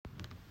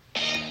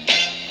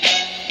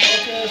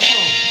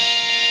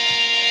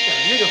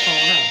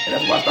And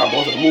that's why I stopped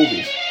going to the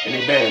movies. And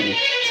they banned me.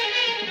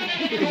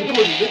 You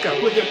put your dick out.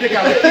 Put your dick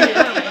out.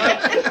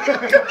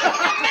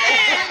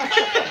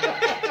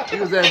 He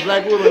was at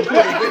Blackwood and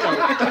put his dick out.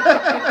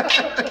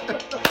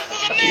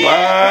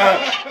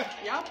 What?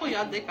 Y'all pull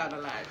y'all dick out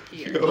alive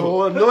here.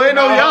 No, ain't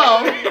no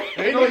y'all.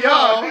 Ain't no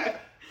y'all.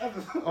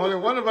 Only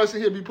one of us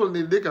in here be pulling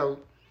their dick out.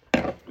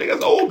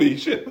 Niggas old B.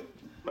 Shit.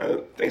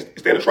 Man, they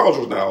stay in the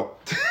trousers now.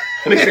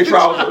 They say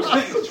trousers.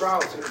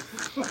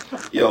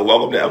 Yo,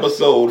 welcome to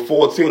episode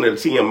 14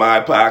 of the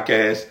TMI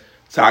podcast.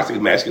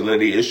 Toxic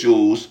masculinity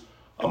issues.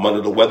 I'm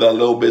under the weather a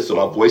little bit, so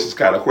my voice is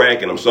kind of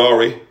cracking. I'm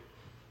sorry.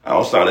 I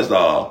don't sound as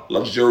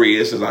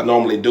luxurious as I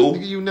normally do.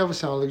 Nigga, you never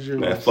sound luxurious.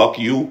 Man, fuck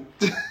you.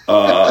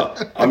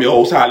 I'm your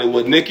host,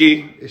 Hollywood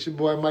Nicky. It's your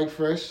boy, Mike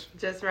Fresh.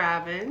 Just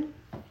Robin.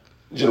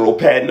 General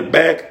Pat in the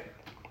back.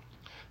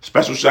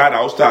 Special shout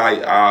outs to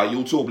our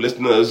YouTube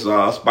listeners,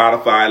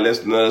 Spotify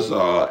listeners,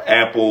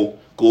 Apple,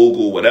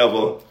 Google,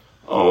 whatever.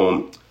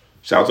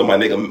 Shout out to my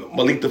nigga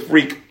Malik the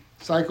Freak.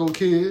 Psycho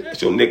Kid.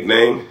 That's your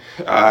nickname.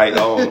 All right,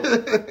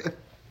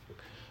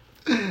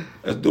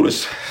 let's do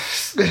this.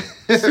 See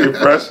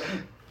fresh.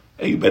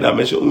 Hey, you better not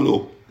mention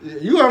Uno.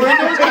 You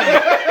already know it's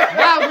coming.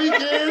 My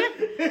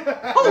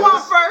weekend. Who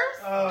won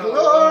first?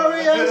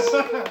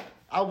 Glorious.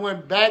 I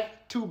went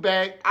back to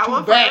back I to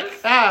won back.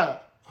 first.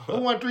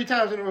 Who won 3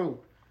 times in a row?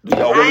 Do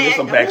y'all want to get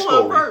some Who won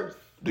backstory? first?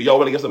 Do y'all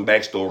want to get some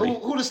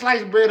backstory? Who the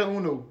sliced bread of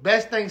Uno?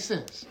 Best thing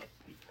since.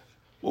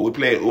 Well, we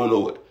played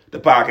Uno. The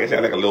podcast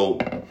had like a little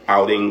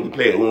outing. We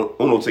played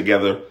Uno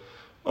together.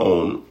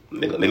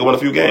 Nigga won a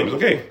few games.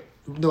 Okay.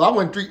 No, I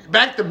won 3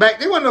 back to back.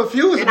 They won a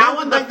few. And I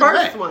won the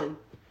first one.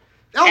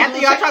 After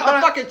y'all tried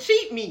to fucking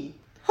cheat me.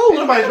 Who?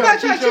 Nobody Nobody tried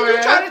to cheat your You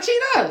ass. trying to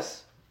cheat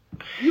us?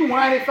 You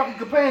whining, fucking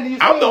complaining.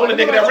 I'm the only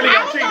nigga that really I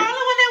got was the cheated. only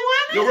one that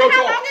won. Yo, real How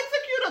talk. long it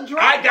took you to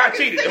drop? I got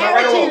cheated. Am I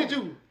right or How wrong? cheated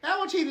you?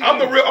 How cheated I'm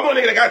the you?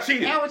 nigga that got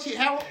cheated. How cheated?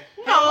 How?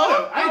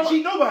 No. I ain't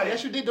cheat nobody.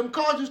 Yes, you did. Them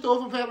cards you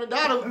stole from Family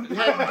Dollar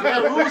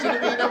had rules in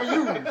it we never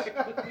used.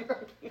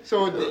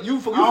 So you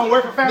I don't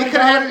work for Family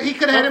Dollar. He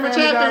could have had him a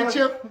Family Dollar.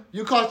 championship.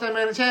 You cost that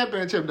man a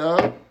championship,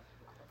 dog.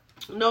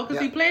 No,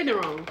 because he played it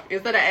wrong.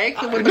 Instead of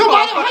asking what the No, call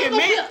I fucking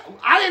meant.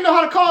 didn't know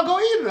how the card go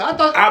either. I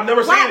thought I've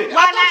never seen it.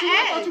 Why I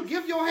not thought you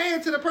give your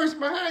hand to the person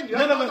behind you.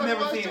 None I of us thought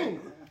never it was seen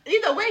too. it.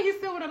 Either way, he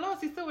still would have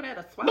lost. He still would have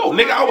had a swap. No,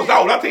 nigga, I was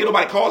out. I tell you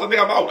nobody calls. I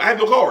think I'm out. I have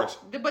no cards.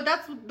 But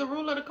that's the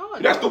rule of the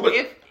card. That's stupid.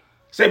 If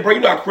Say, bro, you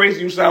know how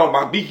crazy you sound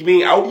by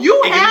being out.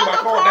 you and held giving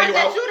the my card now you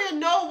that out. you didn't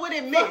know what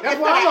it meant. That's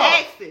Instead why of I'm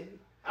out. asking.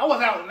 I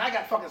was out and I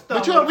got fucking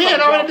stuck. But we had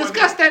already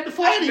discussed that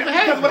before it even Because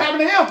happened. what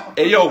happened to him?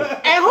 Hey, yo.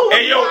 And who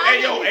Hey, yo, was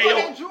hey, yo, lying hey, before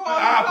yo. they drew all the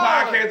Our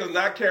cards? podcast does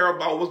not care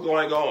about what's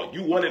going on.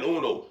 You won in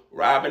Uno.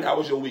 Robin, how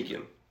was your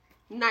weekend?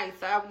 Nice.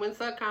 I went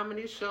to a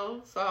comedy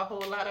show, saw a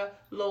whole lot of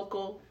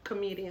local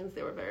comedians.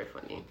 They were very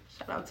funny.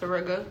 Shout out to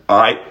Rigga. All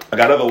right, I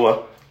got another one.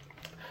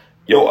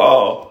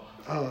 Yo,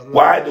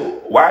 why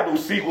do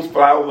seagulls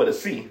fly over the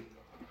sea?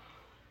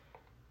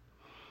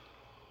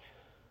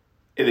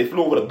 If they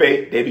flew over the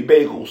bay, they'd be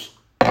bagels.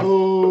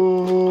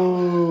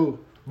 Boo.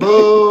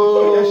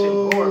 Boo. That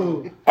shit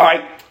boring. All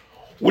right,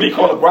 what do you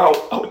call the ground?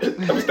 Oh, let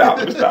me stop.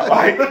 All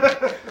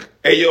right.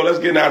 Hey, yo, let's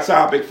get in our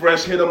topic.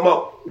 Fresh, hit him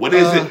up. What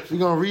is it? We're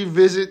going to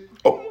revisit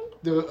Oh,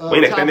 the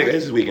wait, that topic. nigga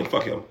this weekend.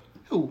 Fuck him.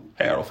 Who?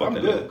 Harold, fuck I'm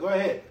that good. nigga. Go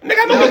ahead. Nigga,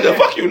 I know nigga.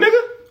 Fuck you,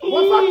 nigga.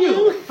 Well, fuck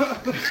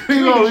you. We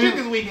You gonna did shit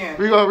re- this weekend.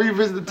 We're going to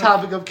revisit the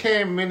topic of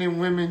can men and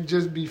women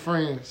just be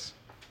friends?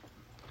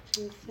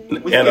 We And,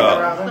 skipping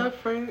around. What's up,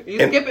 friend? You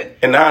And, skip it.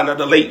 and now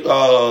another late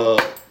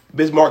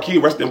Biz Marquis,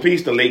 rest in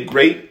peace, the late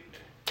great.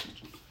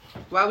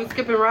 Why we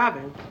skipping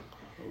Robin?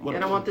 What-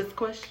 And I want this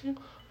question.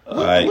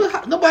 All right.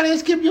 Nobody ain't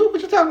skip you.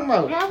 What you talking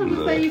about? Robin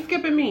just say you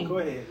skipping me. Go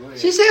ahead.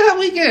 She said her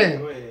weekend.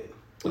 Go ahead.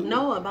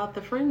 No, about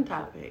the friend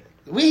topic.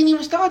 We ain't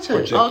even start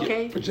yet.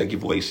 Okay. Project your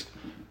voice.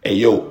 Hey,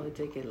 yo. Oh,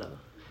 take it low.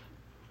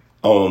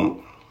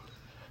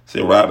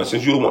 Say Robin,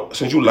 since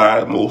you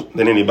lie more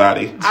than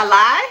anybody, I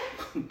lie?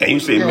 and you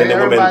say Yeah, men and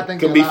everybody women think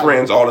can you be lie.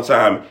 friends all the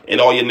time, and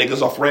all your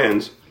niggas are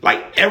friends.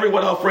 Like every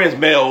one of her friends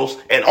males,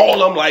 and all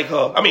of them like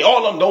her. I mean,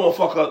 all of them don't want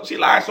to fuck her. She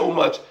lies so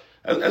much.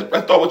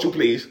 Let's start with you,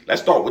 please.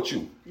 Let's start with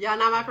you. Y'all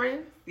not my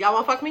friends? Y'all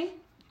want to fuck me?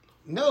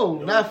 No,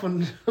 not for,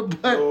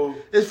 but No.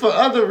 it's for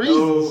other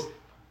reasons. No.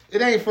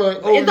 It ain't for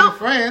don't- we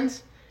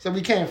friends, so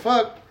we can't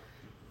fuck.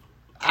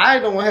 I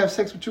don't want to have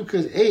sex with you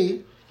because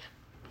A,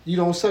 you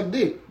don't suck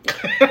dick.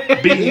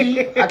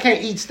 B, I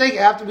can't eat steak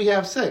after we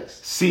have sex.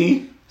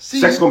 C, C,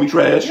 sex gonna be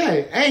trash. Yeah,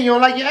 and you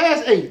don't like your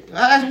ass ate.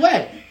 That's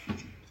whack.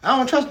 I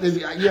don't trust it.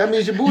 Yeah, that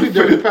means your booty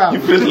dirty You probably.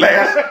 finish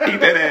last, eat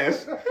that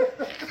ass.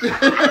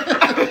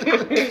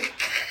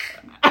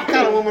 What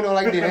kind of woman don't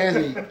like their ass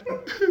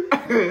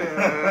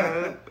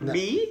ate?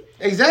 Me?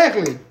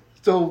 Exactly.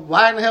 So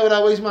why in the hell would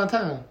I waste my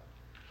time?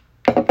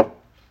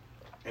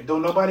 And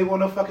don't nobody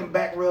want no fucking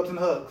back rubs and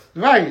hugs.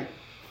 Right.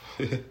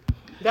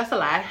 That's a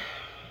lie.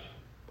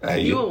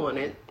 Hey, You will want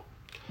it.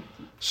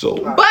 So,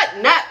 But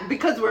not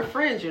because we're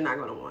friends, you're not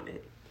going to want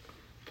it.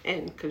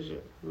 And because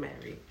you're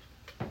married.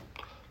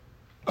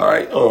 all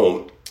right.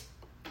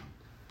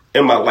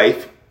 In my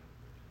life,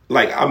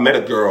 like I met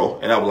a girl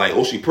and I was like,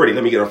 oh, she pretty.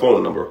 Let me get her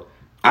phone number.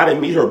 I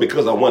didn't meet her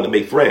because I wanted to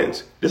make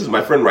friends. This is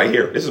my friend right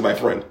here. This is my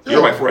friend.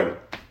 You're my friend.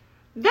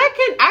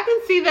 I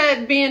can see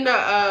that being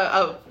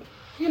a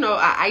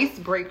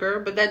icebreaker,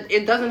 but that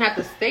it doesn't have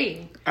to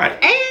stay.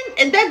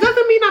 And that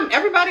doesn't mean I'm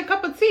everybody's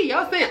cup of tea.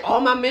 Y'all saying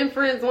all my men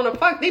friends want to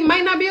fuck. They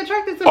might not be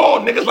attracted to me. Oh,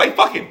 niggas like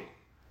fucking.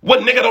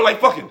 What nigga don't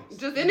like fucking?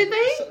 Just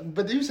anything?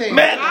 But you saying...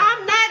 Man.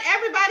 I'm not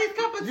everybody's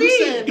cup of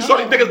tea. You saw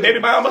these niggas baby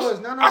mamas?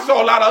 I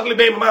saw a lot of ugly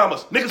baby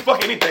mamas. Niggas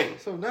fuck anything.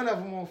 So none of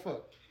them want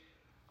fuck?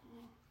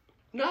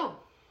 No.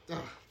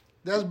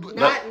 That's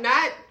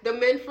not the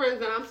men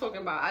friends that I'm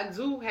talking about. I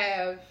do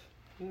have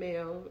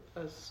male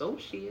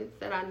associates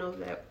that I know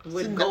that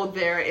would go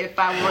there if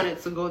I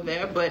wanted to go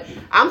there, but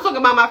I'm talking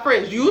about my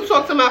friends. You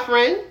talk to my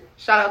friend.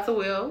 Shout out to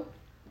Will.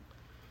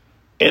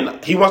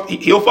 And he'll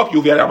fuck you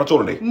if you had the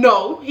opportunity.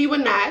 No, he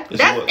would not. Yes,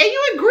 And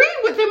you agreed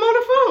with him on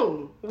the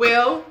phone.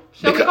 Will,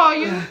 shall we call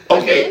you?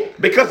 Okay, again?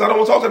 because I don't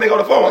want to talk to a nigga on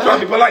the phone. I'm trying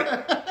to be polite.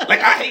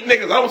 Like, I hate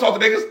niggas. I don't want to talk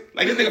to niggas.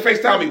 Like, this nigga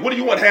FaceTime me. What do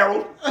you want,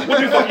 Harold? What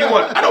the fuck you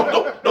want? I don't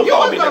You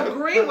call me, was nigga.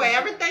 agreeing with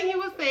everything he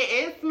was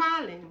saying and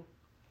smiling.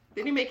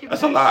 Did he make you blush?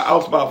 That's a lie.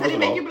 I'll smile Did first he of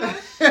make all. you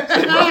blush?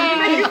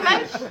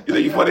 You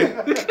think you funny?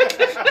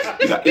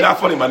 You're not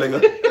funny, my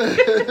nigga.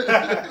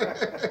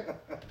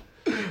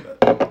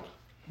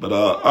 But,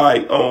 all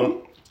right,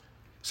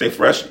 say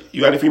Fresh,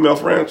 you got any female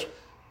friends?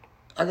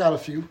 I got a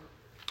few.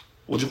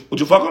 Would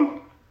you fuck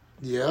them?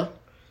 Yeah.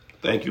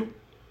 Thank you.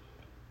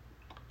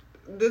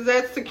 Does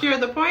that secure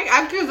the point?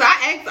 Because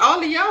I asked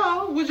all of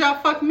y'all, would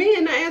y'all fuck me?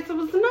 And the answer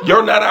was no.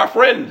 You're not our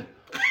friend.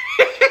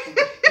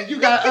 And you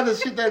got other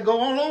shit that go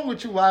along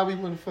with you why we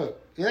wouldn't fuck.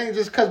 It ain't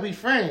just because we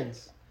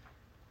friends.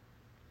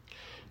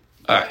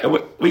 All right, and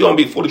we going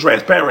to be fully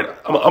transparent.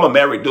 I'm a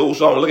married dude,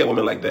 so I don't look at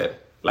women like that.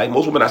 Like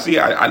most women I see,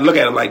 I look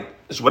at them like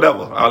it's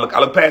whatever. I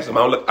look past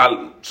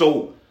them.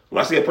 So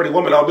when I see a pretty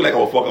woman, I'll be like,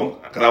 oh, fuck them,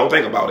 because I don't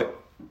think about it.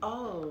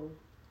 Oh,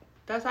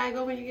 that's how it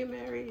go when you get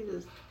married? You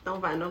just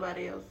don't find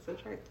nobody else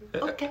attractive?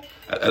 Okay.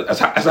 That's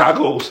how it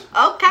goes.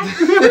 Okay.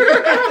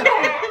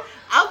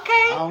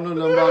 I don't know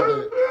nothing about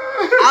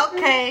that.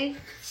 Okay.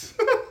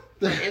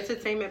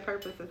 Entertainment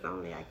purposes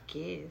only, I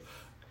guess.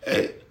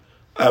 Hey,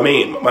 I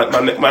mean, my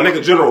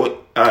nigga General,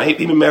 he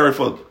been married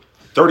for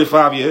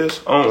 35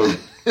 years.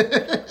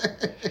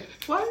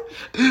 What?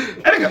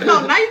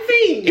 No,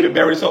 19. He been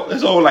married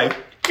his whole life.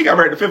 He got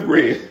married in 5th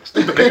grade.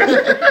 Stupid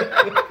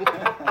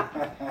nigga.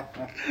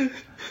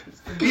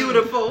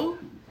 Beautiful.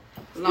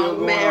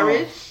 Long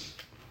marriage.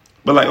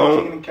 But like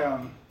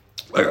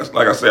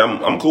I said,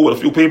 I'm cool with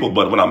a few people,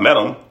 but when I met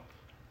them,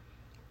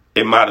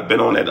 it might have been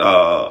on that,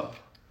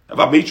 if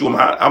I beat you, I'm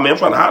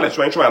trying to holler at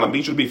you. I ain't trying to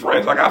beat you to be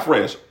friends. I got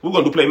friends. We're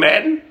going to play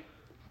Madden.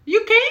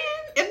 You can,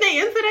 if they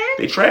into that.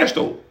 They trash,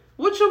 though.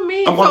 What you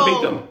mean? I'm going to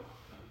beat them.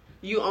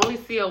 You only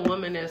see a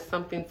woman as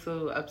something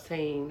to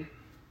obtain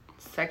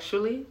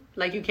sexually?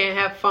 Like you can't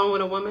have fun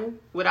with a woman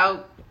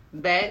without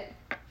that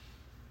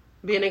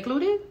being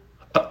included?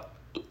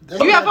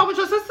 You have fun with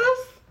your sisters?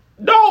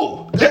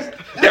 No.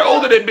 They're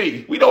older than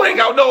me. We don't hang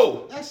out,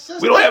 no.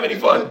 We don't have any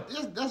fun.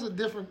 That's a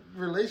different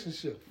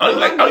relationship. I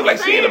don't like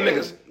seeing them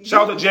niggas.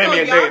 Shout out to Jamie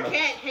and y'all Dana.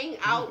 Can't hang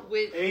out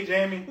with... Hey,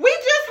 Jamie. We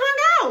just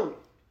hung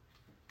out.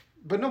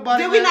 But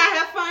nobody... Did we not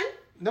have fun?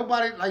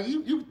 Nobody, like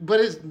you but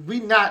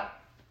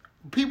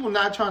people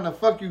not trying to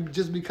fuck you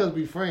just because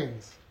we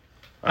friends.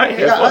 I ain't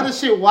They got have fun. other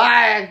shit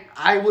why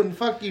I wouldn't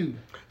fuck you.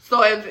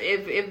 So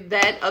if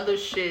that other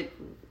shit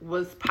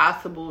was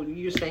possible,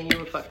 you're saying you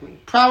would fuck me?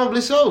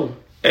 Probably so.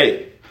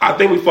 Hey, I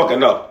think we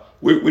fucking up.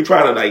 We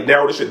trying to like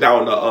narrow this shit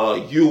down to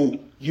you,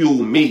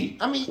 me.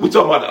 I mean, we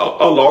talking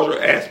about a larger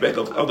aspect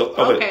of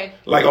Okay. it.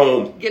 Like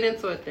get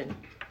into it then.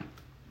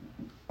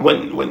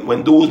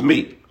 When dudes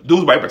meet,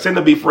 dudes might pretend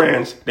to be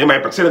friends. They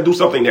might pretend to do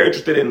something they're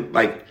interested in.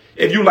 Like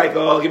if you like,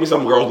 give me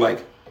some girls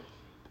like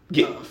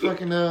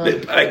getting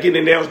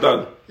their nails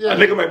done. Yeah. A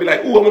nigga might be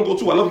like, ooh, I want to go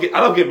too. I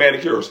love getting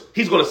manicures.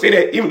 He's gonna say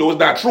that even though it's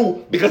not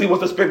true because he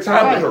wants to spend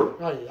time with her.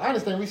 Right. I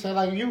understand. We saying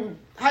like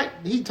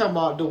he talking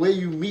about the way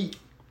you meet.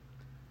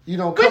 You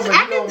know, Which coming.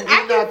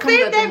 I can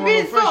see that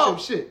being so.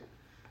 Shit.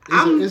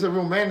 It's a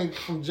romantic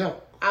from jump.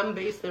 I'm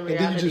based in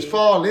reality. And then you just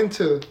fall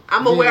into.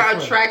 I'm aware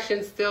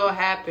attraction still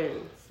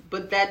happens,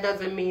 but that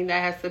doesn't mean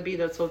that has to be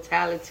the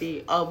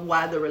totality of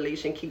why the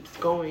relation keeps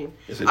going.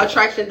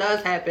 Attraction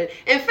does happen.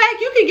 In fact,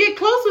 you can get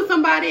close with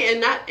somebody and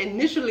not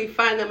initially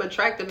find them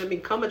attractive and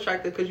become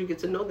attractive because you get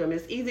to know them.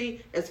 It's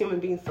easy as human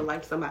beings to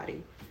like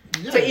somebody.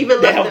 Yeah. To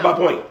even That love helps them. my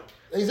point.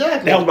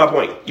 Exactly. That was my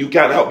point. You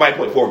kind of helped my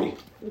point for me.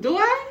 Do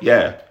I?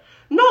 Yeah.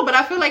 No, but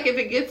I feel like if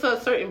it gets to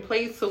a certain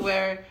place to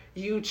where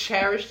you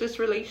cherish this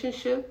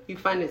relationship, you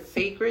find it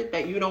sacred,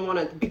 that you don't want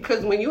to,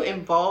 because when you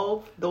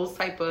involve those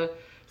type of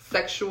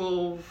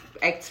sexual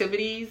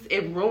activities,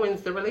 it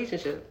ruins the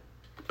relationship.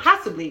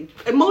 Possibly.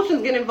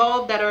 Emotions get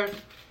involved that are,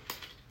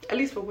 at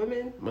least for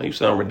women. Man, you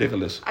sound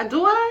ridiculous.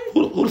 Do I?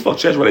 Who the fuck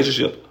cherishes a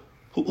relationship?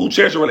 Who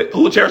cherishes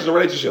a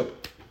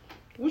relationship?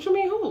 What you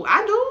mean who?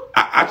 I do.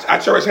 I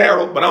cherish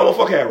Harold, but I don't want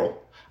to fuck Harold.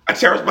 I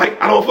cherish Mike.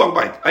 I don't want to fuck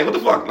Mike. Like, what the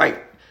fuck?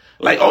 Like,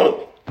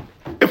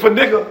 if a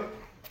nigga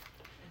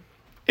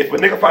if a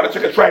nigga find a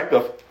chick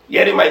attractive,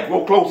 yeah, they might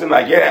grow close and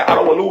like, yeah, I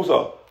don't want to lose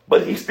her.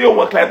 But he still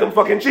want to clap them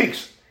fucking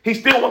cheeks. He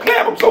still want to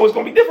clap them, so it's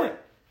going to be different.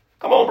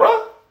 Come on,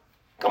 bro.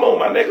 Come on,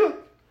 my nigga.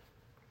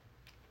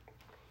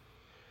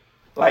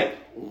 Like,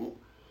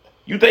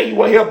 you think you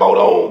want to hear about,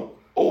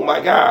 oh my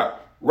God,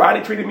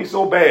 Roddy treated me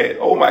so bad.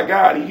 Oh my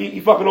God, he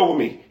fucking over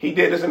me. He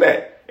did this and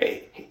that.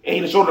 And he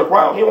the shoulder of the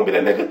crown. He won't be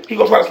that nigga. He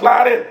gonna try to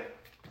slide in.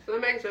 So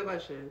let me ask you a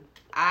question.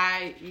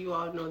 You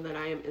all know that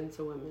I am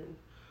into women.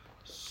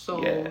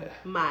 So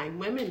my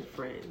women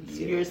friends,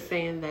 you're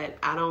saying that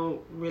I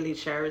don't really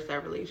cherish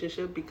that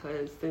relationship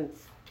because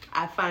since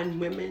I find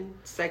women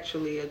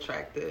sexually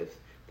attractive,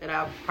 that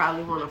I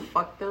probably want to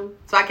fuck them.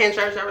 So I can't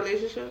cherish that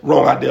relationship?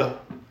 Wrong idea.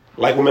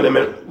 Like women and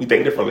men, we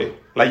think differently.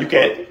 Like you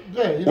can't.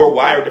 We're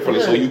wired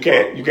differently, so you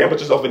can't put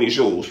yourself in these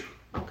shoes.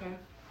 Okay.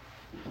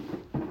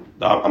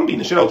 I'm beating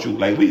the shit out you.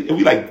 Like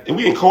if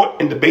we in court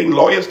and debating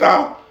lawyer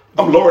style,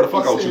 I'm lowering the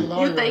fuck out you.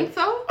 You think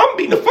so? I'm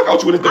beating the fuck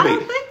out you in this debate. I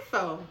don't think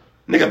so.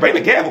 Nigga, bring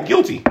the gavel.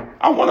 Guilty.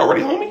 I won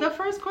already, homie. The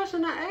first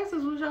question I asked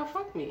is, would y'all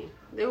fuck me?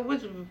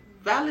 Which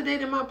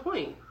validated my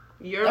point.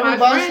 You're Everybody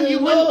my friend. said You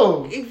no.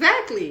 wouldn't.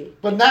 Exactly.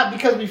 But not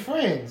because we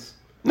friends.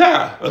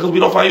 Nah, because we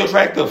don't find you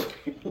attractive.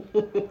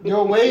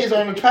 Your ways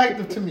aren't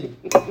attractive to me.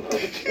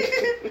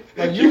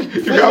 Like you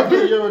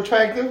physically, you're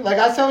attractive. Like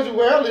I told you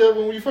earlier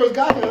when we first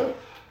got here,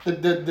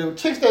 the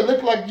chicks that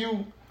look like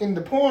you in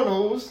the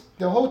pornos,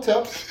 the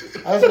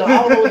hoteps. I don't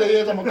know what they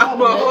is. I'm gonna call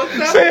them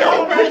that.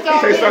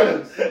 Say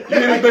something.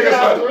 You need to think of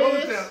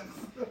something.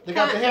 They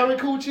got the hairy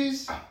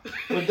coochies,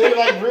 but they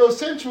like real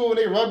sensual and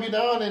they rub you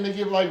down and they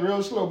give like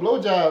real slow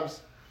blowjobs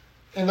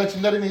and let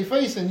you nut in their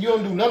face and you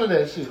don't do none of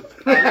that shit.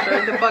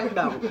 Straight the fuck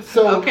down.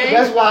 So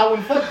that's why I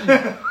wouldn't fuck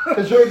you.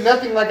 Because you're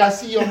nothing like I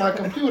see on my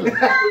computer.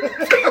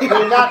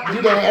 You're not,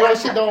 that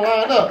shit don't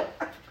line up.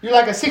 You're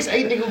like a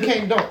 6'8" nigga who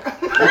can't dunk.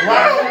 Like,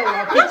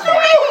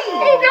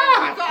 Oh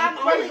God! So I'm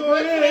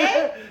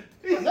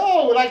only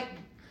no, like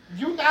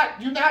you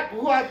not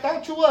who I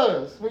thought you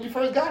was when you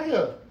first got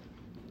here.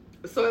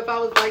 So if I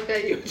was like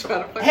that, you would try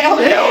to fuck Hell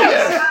me?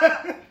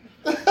 yes.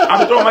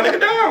 I'm gonna throw my nigga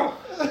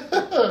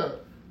down.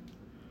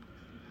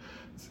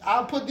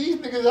 I'll put these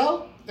niggas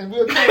out and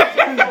we'll come.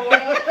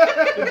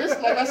 This,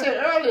 like I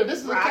said earlier, this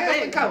is a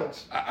casting couch.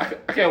 I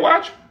can't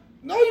watch.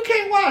 No, you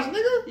can't watch,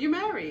 nigga. You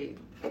married.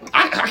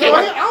 I can't I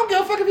watch. don't give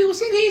a fuck if he was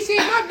singing. He ain't seen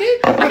my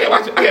dick. I can't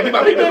watch it. I can't be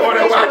my people going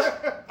there and watch.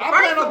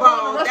 First of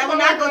all, that would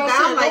not go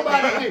down like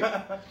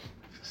that.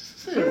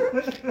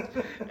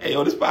 Hey,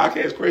 yo, this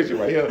podcast is crazy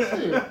right here.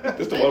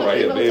 This the one right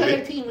here, no baby.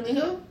 tag team in the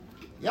hill.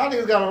 Y'all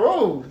niggas got to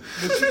roll.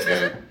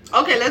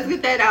 Okay, let's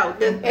get that out.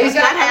 That's It's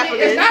not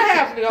happening. It's not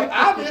happening,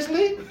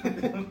 obviously.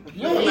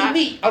 You don't eat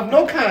meat of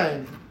no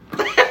kind.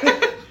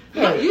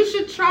 You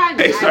should try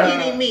Hey,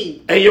 not eating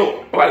meat. Hey,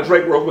 yo, I'm about to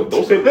drink real quick.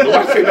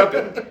 Nobody say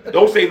nothing.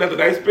 Don't say nothing.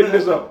 I ain't spitting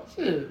this up.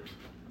 Shit.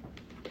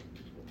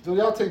 So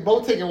y'all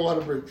both taking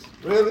water breaks.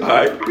 Really? All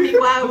right.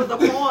 Meanwhile, it was a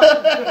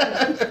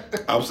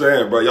porn. I'm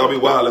saying, bro, y'all be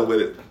wilding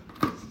with it.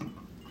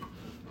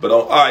 But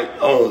all right,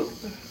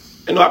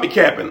 I be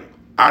capping.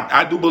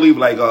 I do believe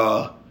like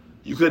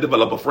you could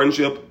develop a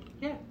friendship,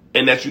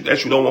 and that you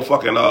don't want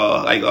fucking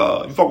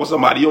you fuck with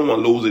somebody, you don't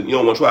want to lose it. You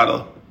don't want to try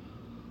to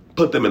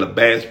put them in a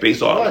bad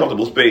space or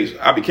uncomfortable space.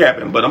 I be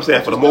capping, but I'm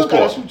saying for the most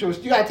part,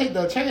 you gotta take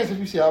the chance if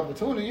you see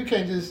opportunity. You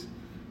can't just,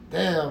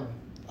 damn,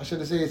 I should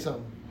have said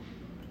something.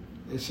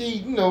 If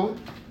she,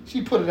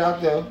 she put it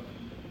out there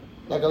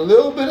like a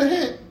little bit of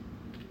hint,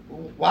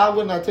 why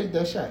wouldn't I take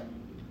that shot?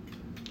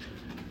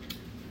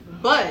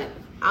 But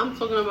I'm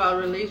talking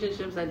about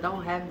relationships that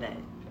don't have that.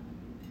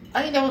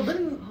 I ain't never been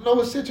in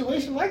no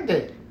situation like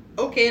that.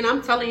 Okay, and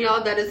I'm telling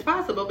y'all that it's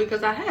possible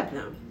because I have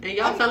them. And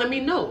y'all telling me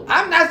no.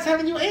 I'm not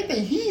telling you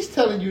anything. He's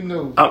telling you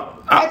no.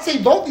 I'd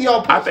say both of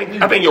y'all. I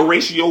think your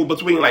ratio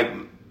between like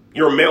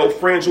your male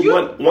friends who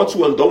want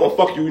to and don't want to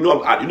fuck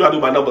you, I do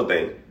my number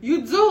thing.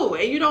 You do,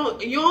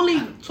 and you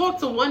only talk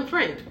to one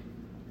friend.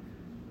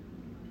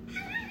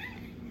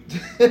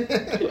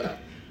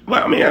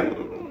 Well, I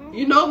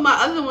mean, my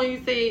other one,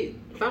 you say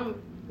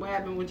what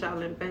happened with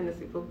y'all in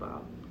fantasy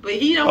football. But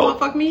he don't want to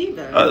fuck me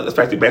either. That's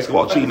fantasy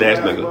basketball, cheating ass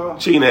nigga.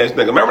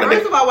 Remember that nigga?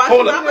 First of all, why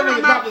Hold should up. I put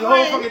on my The whole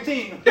friend? fucking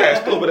team.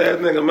 Yeah, stupid ass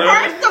nigga, man.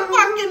 First of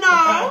fucking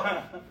all.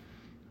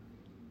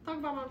 Talk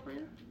about my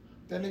friend.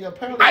 That nigga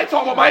apparently. I ain't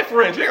talking about my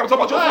friends. You ain't gonna talk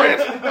about your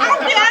friends. I don't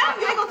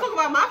care. You ain't gonna talk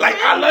about my Like,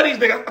 friend. I love these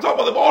niggas. I talk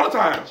about them all the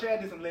time.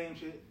 Chad did some lame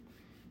shit.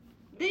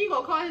 Then you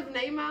gonna call his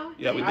name out?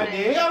 Yeah, we I did.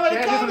 did. He already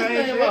Chad called did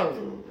his some name lame out.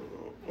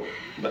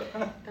 shit.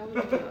 That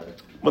was good.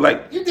 But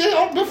like, You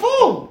did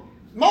before.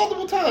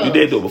 Multiple times. you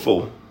did do it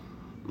before.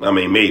 I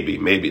mean, maybe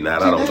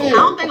not. I don't You know. I did.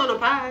 don't think on the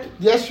pod.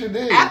 Yes, you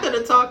did. After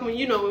the talk, when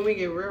we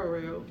get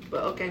real.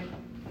 But okay.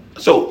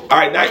 So, all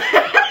right, now.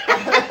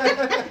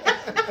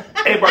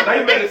 Hey, bro, now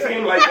you made it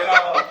seem like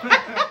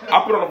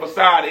I put on a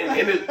facade,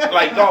 and it's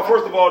like, dog.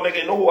 First of all,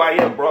 nigga, know who I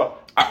am, bro.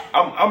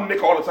 I'm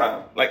Nick all the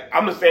time. Like,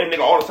 I'm the same nigga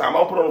all the time. I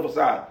don't put on a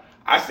facade.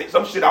 I say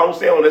some shit I don't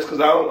say on this because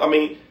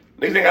niggas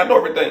ain't got to know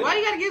everything. Why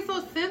you gotta get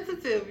so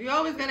sensitive? You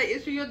always gotta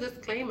issue your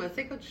disclaimer.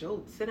 Take a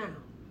joke. Sit down.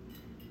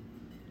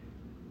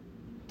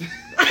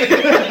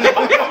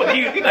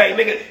 Hey,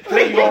 nigga,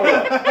 today you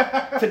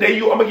on. Today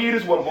I'm gonna give you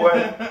this one, boy.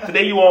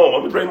 Today you on.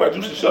 I'm gonna drink my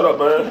juice and shut up,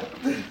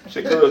 man.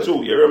 Shit good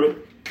too, you hear me?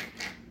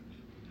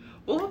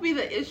 What would be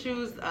the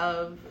issues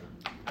of,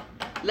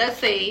 let's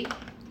say,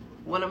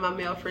 one of my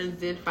male friends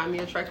did find me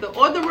attractive,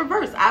 or the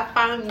reverse, I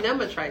find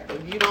them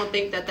attractive. You don't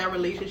think that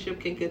relationship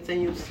can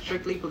continue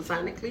strictly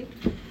platonically?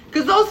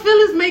 Because those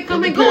feelings may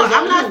come and go.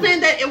 I'm not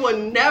saying that it will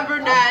never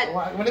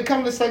not. When it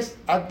comes to sex,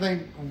 I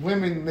think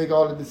women make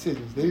all the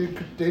decisions.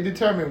 They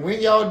determine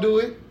when y'all do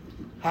it,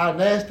 how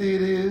nasty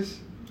it is,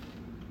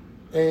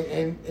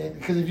 and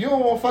because if you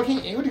don't want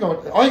fucking, what you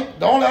gonna?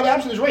 The only other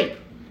option is rape.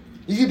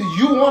 It's either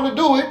you want to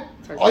do it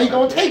or he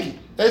gonna take it.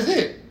 That's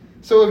it.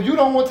 So if you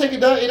don't want to take it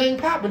down, it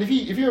ain't popping. If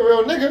you're a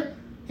real nigga,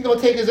 he gonna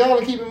take his L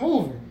and keep it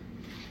moving.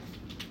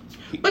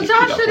 But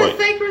y'all shit is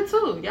sacred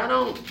too. Y'all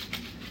don't.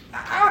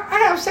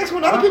 I have sex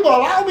with other people.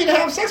 Allow me to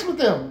have sex with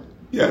them.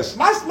 Yes.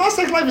 My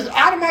sex life is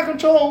out of my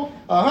control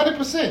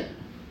 100%.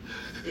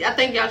 I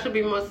think y'all should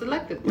be more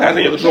selective. Not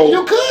in your control.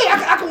 You could.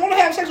 I can want to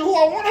have sex with who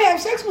I want to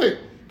have sex with.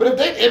 But if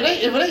it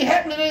ain't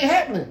happening, it ain't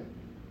happening.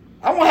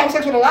 I want to have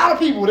sex with a lot of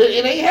people.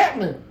 It ain't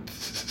happening.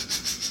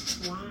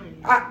 Why?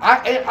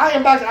 I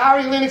inbox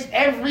Ari Lennox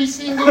every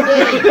single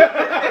day.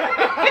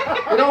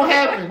 It don't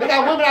happen. They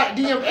got women I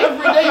DM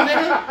every day,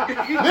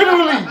 nigga.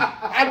 Literally.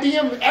 I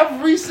DM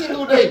every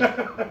single day.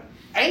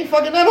 I ain't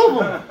fucking none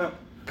of them.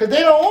 Because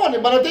they don't want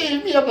it. But if they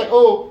hit me up like,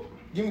 oh,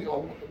 give me,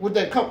 with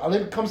that,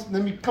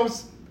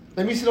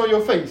 let me sit on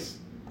your face.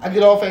 I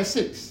get off at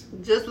 6.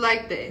 Just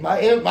like that. My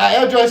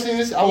address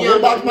is, I will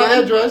inbox my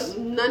address.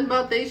 Nothing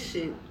about that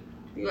shit.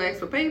 You gonna ask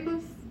for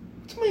papers?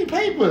 Too many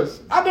papers.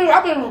 I've been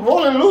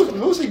rolling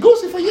loosey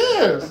goosey for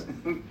years.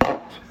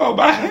 Oh,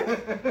 bye.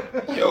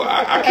 Yo,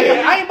 I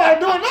can't. I ain't about to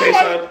do it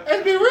now.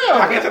 Let's be real.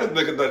 I can't tell this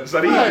nigga nothing,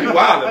 son. He's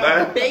wildin',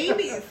 man.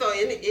 Baby. So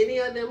any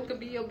of them could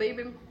be your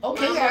baby.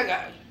 Okay,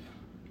 mama?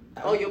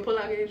 Oh, your pull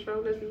out game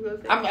strong. That's what you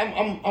gonna say.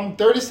 I'm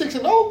 36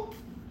 and 0.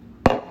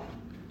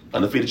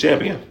 Undefeated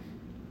champion.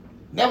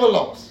 Never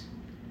lost.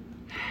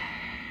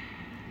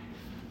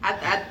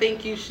 I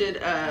think you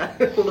should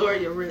lower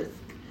your risk.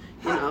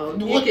 You know,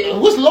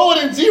 what's lower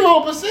than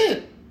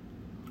 0%?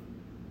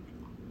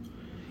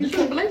 You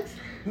should blink.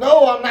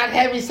 No, I'm not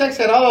having sex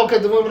at all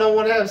because the women I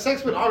want to have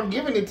sex with aren't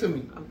giving it to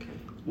me. Okay.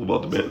 What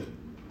about the men?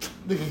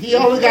 He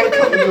always got to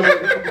come to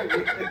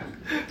me.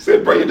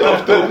 Said, bro, you dumb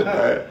stupid,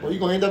 man. Well, you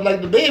going to end up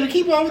like the baby.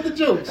 Keep on with the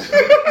jokes.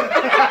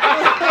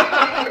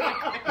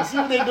 You see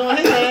what they doing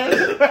here, man?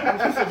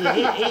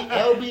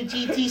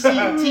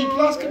 LBGTC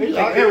plus. I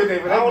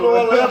don't know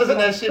all the letters in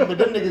that shit, but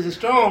them niggas is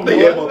strong. They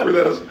have about 3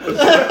 letters.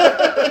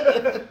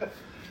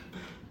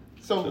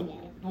 So,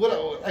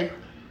 what, like,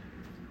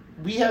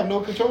 we have no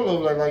control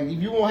over, like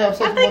if you won't have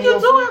sex I think you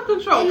do have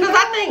control. Because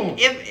I think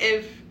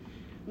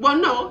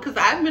because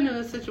I've been in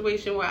a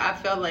situation where I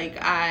felt like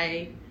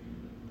I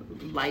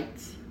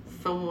liked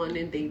someone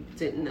and they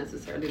didn't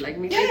necessarily like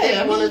me.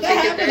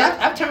 Yeah,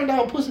 I've turned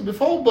down pussy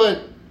before,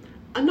 but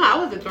no, I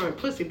wasn't throwing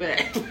pussy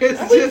back.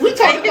 It's we just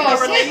taking the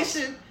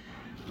relation.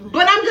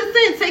 But I'm just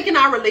saying, taking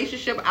our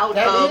relationship out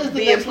of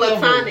being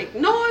platonic.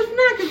 No, it's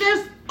not, because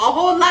there's a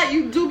whole lot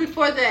you do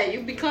before that.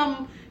 You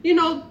become,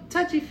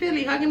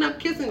 touchy-feely, hugging up,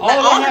 kissing. All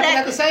of that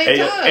at the same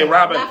time. Hey,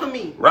 Robin. Not for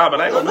me. Robin,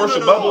 I ain't gonna burst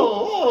your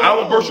bubble. I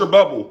don't burst your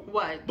bubble.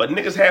 What? But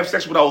niggas have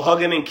sex without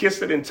hugging and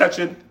kissing and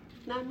touching.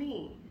 Not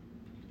me.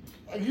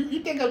 You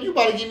think you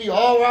about to get me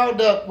all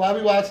riled up while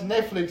we watching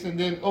Netflix and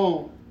then,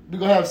 we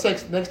gonna have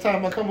sex next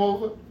time I come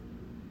over?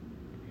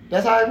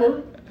 That's how it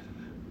works?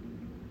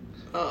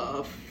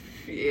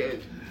 Yeah,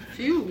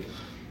 few.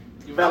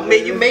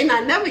 You may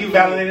not never. You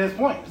validated his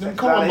point. Them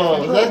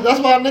cornballs. That's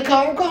why they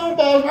call them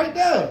cornballs right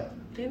there.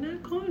 They're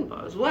not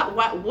cornballs.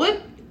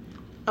 What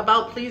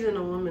about pleasing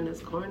a woman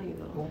is corny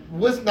though?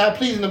 What's not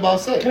pleasing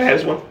about sex? Can I have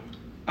this one?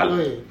 Go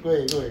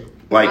ahead.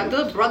 Like, my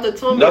good brother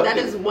told me that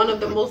is one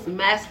of the most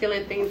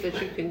masculine things that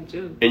you can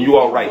do. And you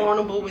all right.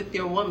 Vulnerable with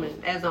your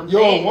woman as a man.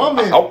 You're a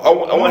woman. I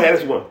want to have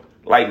this one.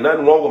 Like,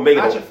 nothing wrong with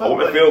making a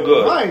woman feel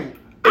good. Right.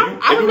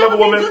 If you love a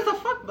woman, just a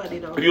fuck buddy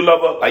though. If you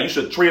love her, like, you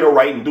should treat her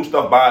right and do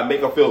stuff by her and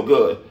make her feel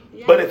good.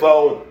 Yeah. But if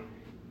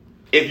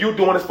you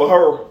doing this for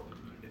her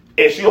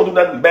and she don't do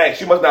nothing back,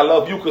 she must not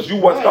love you because you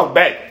want stuff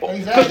back.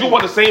 Because you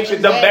want the same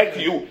shit done back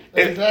to you.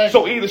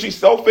 So either she's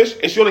selfish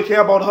and she only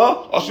care about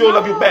her, or she don't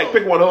love you back.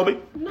 Pick one, homie.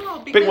 No,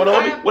 pick one,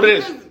 homie. What it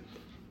is?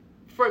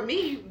 For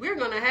me, we're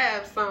gonna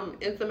have some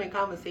intimate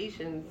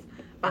conversations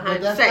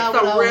behind sex.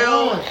 So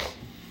real.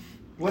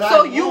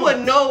 So you would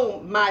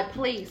know my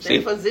place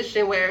and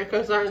position where it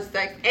concerns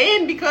sex,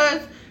 and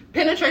because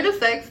penetrative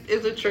sex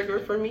is a trigger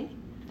for me.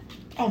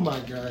 Oh my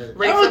God!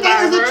 Rape Everything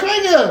survivor. is a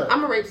trigger.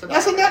 I'm a rape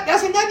survivor.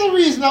 That's another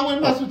reason I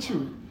wouldn't mess with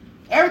you.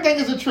 Everything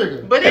is a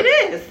trigger. But it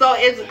is. So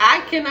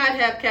I cannot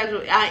have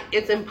casual.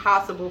 It's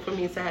impossible for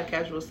me to have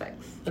casual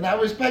sex. And I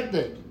respect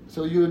that.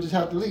 So you would just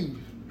have to leave.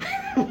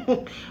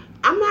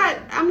 I'm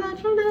not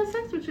trying to have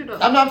sex with you though.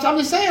 I'm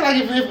just saying,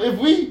 like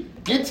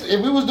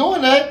if we was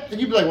doing that,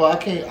 and you'd be like, well, I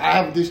can't. I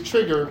have this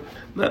trigger.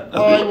 All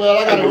right, well,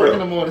 I gotta work in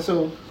the morning,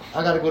 so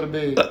I gotta go to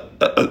bed.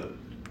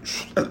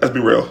 Let's be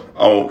real.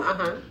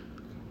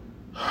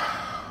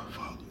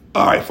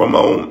 all right, from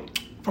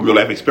your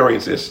life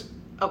experiences,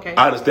 Okay.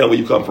 I understand where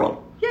you come from.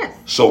 Yes.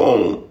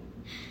 So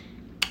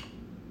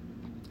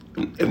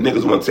if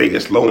niggas want to take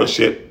it slow and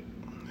shit,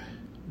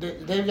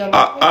 They got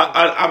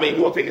I mean,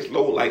 you want to take it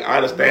slow. Like, I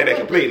understand that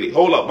completely.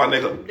 Hold up, my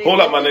nigga.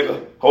 Hold up, my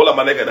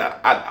nigga.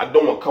 That I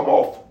don't want to come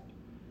off.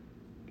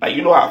 Like,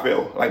 you know how I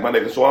feel. Like, my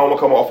nigga. So I don't want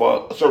to come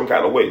off a certain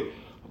kind of way.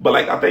 But,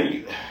 like, I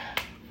think,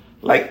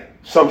 like,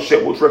 some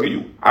shit will trigger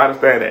you. I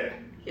understand that.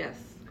 Yes.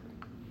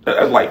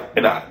 That's like,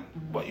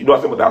 but you know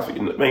I sympathize for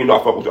you. Man, you know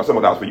I fuck with you. I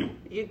sympathize for you.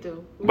 You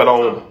do. But,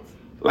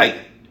 like,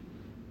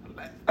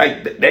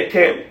 that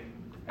can't,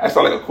 that's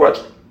not like a crutch.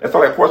 That's not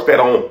like a crutch that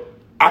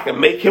I can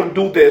make him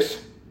do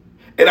this.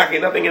 And I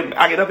get nothing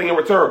in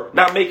return.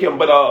 Not make him,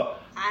 but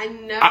I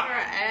never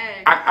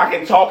asked. I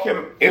can talk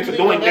him into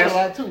doing this.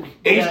 And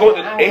he's going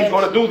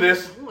to do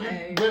this.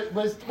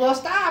 Well,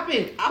 stop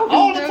it I would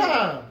all the never-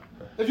 time.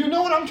 If you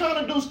know what I'm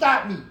trying to do,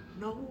 stop me.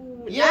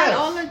 No. Yes. Not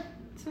all the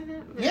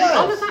time. Yes.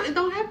 All the time. It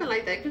don't happen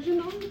like that, because you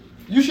know.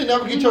 You should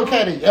never get your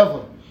caddy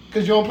ever,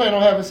 because you don't plan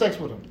on having sex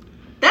with him.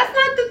 That's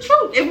not the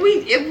truth.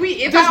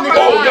 If This I were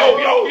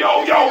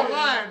nigga-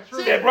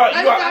 Yo. Yeah, bro, you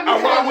got,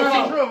 I'm riding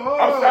with you.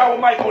 I'm siding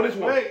with Mike on this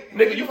one. Wait.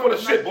 Nigga, you full of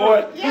shit,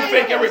 boy. You Yeah,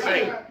 fake yeah,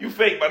 everything. yeah. You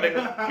fake, my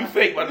nigga. You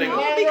fake, my No,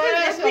 nigga.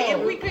 because if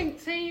asshole. we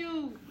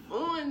continue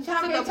on So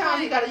how to many the times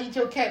point, you gotta eat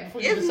your cat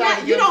before you it's decide not.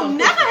 to You get don't some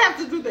never pussy? have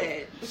to do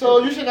that. So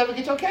you should never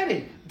get your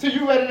caddy till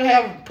you ready to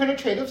have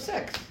penetrative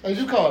sex, as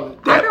you call it.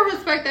 I can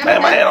respect that, Man,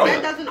 but my head on that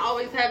you. doesn't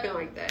always happen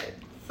like that.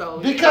 So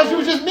Because you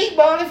know, just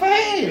meatballing for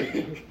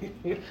head.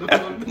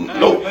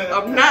 No.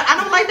 I'm not.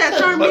 I don't like that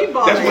term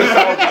meatball. That's what it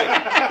sounds like.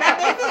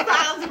 That doesn't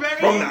sound very.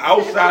 From the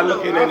outside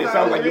looking in, it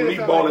sounds like you're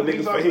meatballing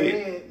niggas for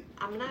head.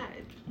 I'm not.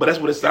 But that's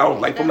what it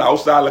sounds like from the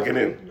outside looking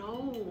in.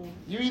 No.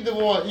 You either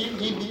want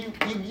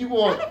you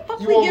want How the fuck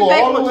you we want to get go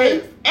back all the on way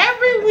this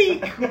every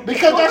week? because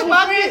that's Talk what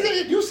about friends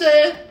this. did. You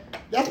said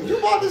that's you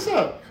brought this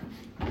up.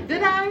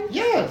 Did I?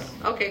 Yes.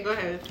 Okay, go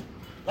ahead.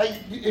 Like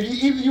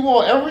if either you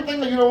want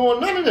everything or you don't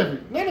want none of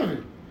it. None of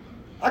it.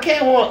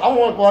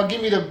 Well,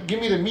 give me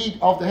the meat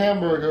off the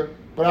hamburger,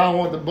 but I don't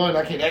want the bun.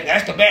 I can't.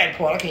 That's the bad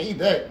part. I can't eat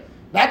that.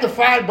 Not the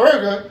fried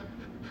burger.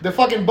 The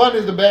fucking bun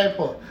is the bad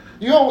part.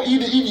 You don't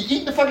either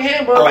eat the fucking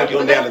hamburger. I like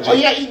your analogy. Oh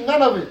yeah, eat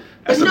none of it.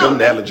 That's a good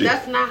analogy.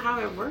 That's not how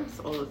it works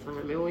all the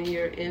time. And when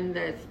you're in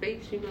that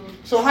space, you know.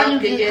 So how you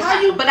stuff can get?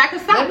 How you? But I can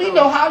stop. Let me though.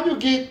 know how you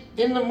get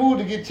in the mood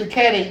to get your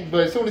cat ate.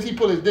 But as soon as he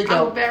pull his dick I'm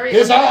out, very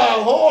it's aware.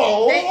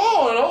 hold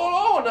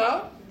on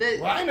now.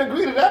 Well, I ain't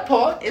agree to that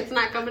part. It's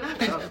not coming out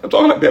though. I'm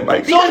talking like that,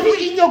 Mike. So if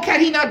he eating your cat,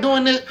 he not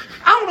doing this.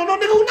 I don't know no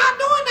nigga who not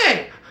doing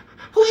that.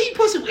 Who eat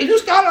pussy? If you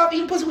start off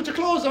eating pussy with your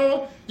clothes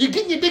on, you're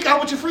getting your dick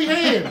out with your free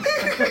hands.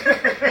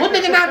 What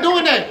nigga not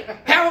doing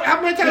that? How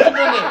many times you done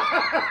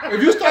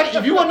that?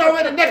 If you weren't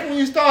already neck when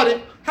you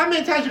started, how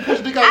many times you push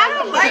your dick out? I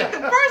don't like the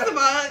first of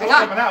all.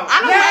 coming out.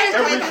 I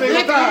don't Every like single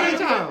it. time. Many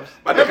times.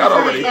 My dick out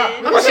already.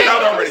 My dick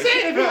out already.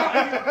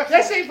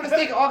 Let's say for the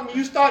sake of argument,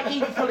 you start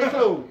eating fully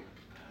clothed.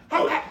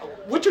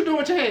 What you doing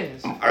with your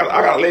hands? I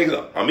got legs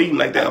up. I'm eating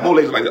like that. I'm both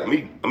legs like that. I'm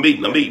eating.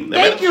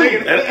 Thank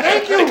you.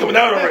 Thank you. They coming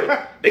out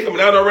already. They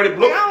coming out already.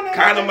 Look,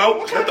 kind them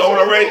out. Got the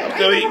already. I'm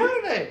still I ain't eating. never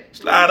heard of that.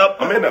 Slide up.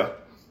 I'm in there.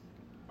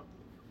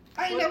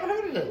 I ain't never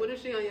heard of that. What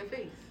is she on your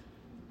face?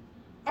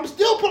 I'm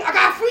still pulling. I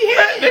got free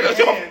hands.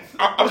 Nigga,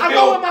 I'm I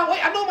know where my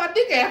weight. I know my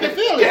dick at. I can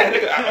feel it. Yeah,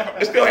 nigga,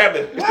 it's still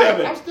happening. It's still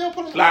happening. I'm still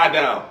pulling. Slide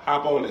down.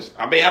 Hop on this.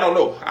 I mean, I don't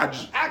know. I'm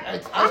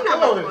not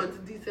about to go into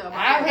detail. About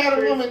I've had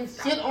a woman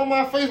sit on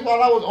my face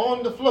while I was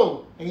on the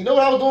floor. And you know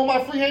what I was doing with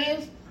my free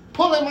hands?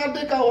 Pulling my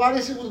dick out while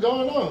this shit was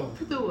going on.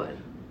 To do what?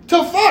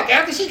 To fuck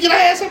after she get her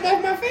ass up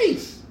off my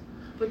face.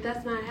 But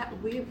that's not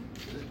happening.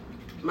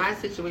 My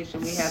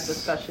situation, we have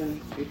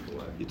discussions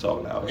before. You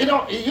talking loud.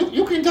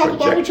 You can talk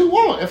about what you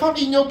want. If I'm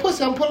eating your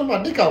pussy, I'm pulling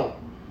my dick out.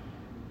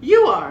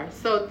 You are.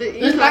 So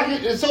It's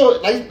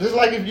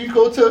like if you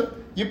go to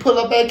you pull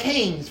up at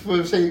Cane's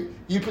for say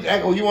you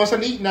want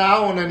something to eat? Nah, I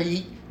don't want nothing to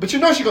eat. But you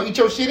know she gonna eat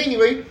your shit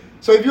anyway.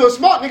 So if you're a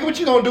smart nigga, what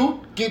you gonna do?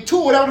 Get two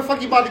whatever the fuck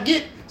you about to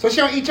get, so she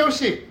don't eat your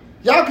shit.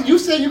 Y'all, you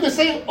can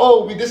say,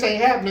 oh, this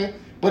ain't happening.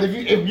 But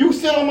if you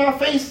sit on my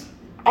face,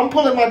 I'm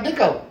pulling my dick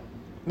out.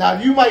 Now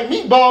if you might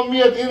meatball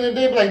me at the end of the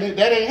day, be like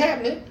that ain't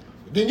happening.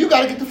 Then you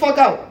gotta get the fuck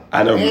out.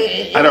 I never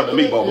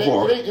meatball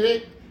before.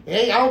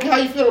 I don't care how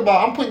you feel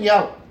about it. I'm putting you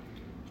out.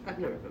 I've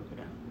never been put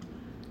out.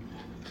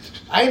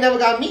 I ain't never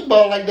got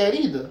meatball like that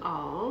either.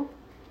 Oh,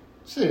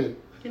 Shit.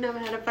 you never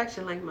had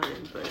affection like mine,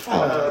 but I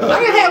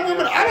done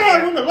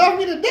had women love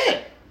me to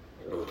death.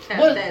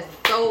 have that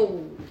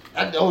soul.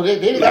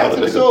 They got to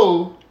the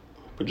soul.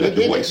 Project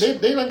your voice.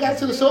 They done got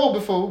to the soul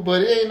before,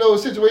 but it ain't no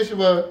situation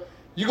where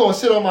you gonna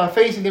sit on my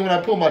face and then when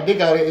I pull my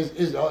dick out, it's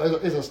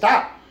a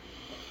stop.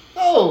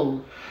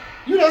 No,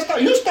 you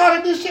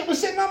started this shit with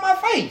sitting on my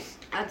face.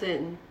 I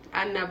didn't.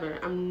 I'm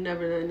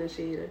never the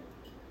initiator.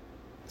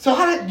 So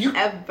how did you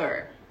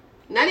ever?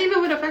 Not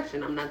even with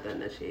affection. I'm not the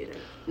initiator.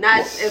 Not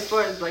as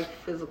far as like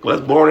physical. Well,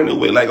 that's boring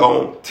anyway. Like,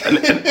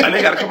 and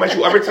they gotta come at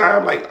you every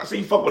time. Like, I see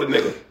you fuck with a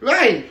nigga.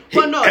 Right.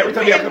 Well, no. Every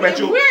time you gotta come at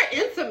you. If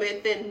we're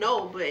intimate, then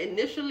no. But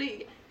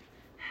initially,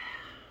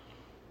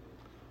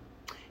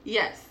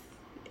 Yes,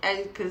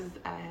 because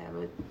I have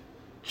a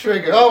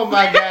Trigger. Oh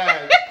my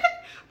God.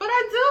 But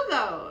I do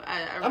though.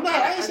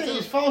 I ain't saying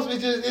it's false.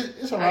 It's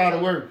just it's a lot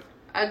of work.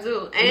 I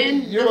do,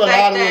 and You're the a lot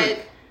fact of that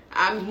work.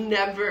 I'm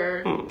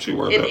never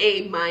in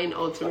a mind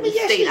altering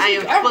yeah, state. I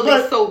am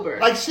fully sober.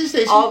 Like she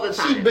said, all the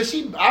time.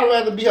 I'd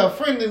rather be her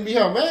friend than be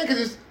her man because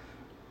it's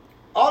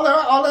all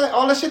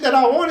that shit that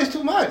I want is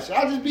too much.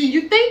 I'll just be.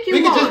 You think you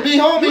we want? Can just be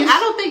homies. I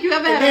don't think you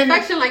ever had then,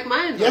 affection like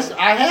mine. Though. Yes,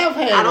 I have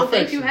had. I don't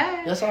affection. think you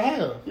have. Yes, I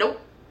have. Nope,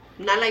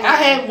 not like I mine.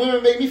 had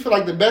women make me feel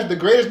like the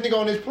greatest nigga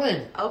on this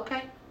planet.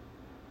 Okay,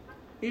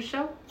 you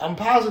sure? I'm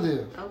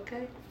positive.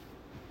 Okay,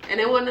 and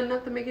it wasn't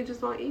enough to make you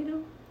just want to eat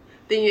them.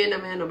 Then you ain't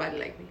never had nobody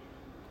like me.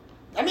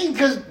 I mean,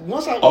 because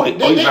once I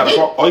he's not a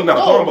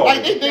cornball.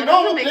 Like they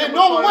normal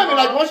women.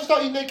 Like once you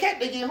start eating their cat,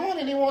 they get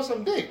horny and they want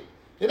some dick.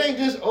 It ain't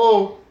just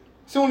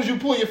as soon as you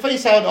pull your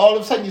face out, all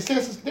of a sudden your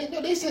senses they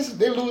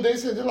lose their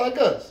senses like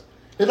us.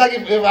 It's like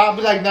if I'll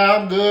be like, nah,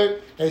 I'm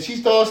good, and she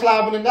starts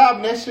slobbing and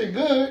knobbing, that shit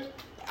good.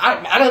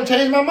 I done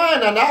changed my mind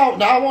now. Now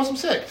I want some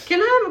sex.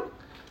 Can I have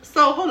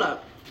so hold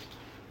up.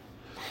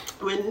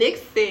 When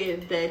Nick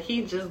said that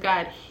he just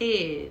got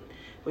hit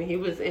when he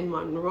was in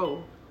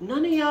Monroe.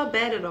 None of y'all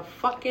batted a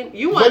fucking.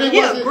 You want?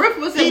 Yeah, Griff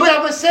was. He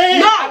never said.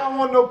 No. I don't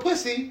want no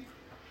pussy.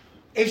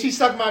 If she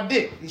suck my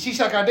dick, if she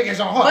suck our dick, it's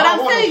on her. But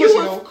I'm saying you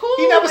was cool.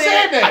 He never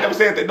said that. I never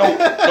said that. No.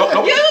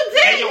 You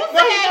did. Hey,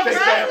 You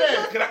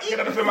said, can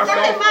I defend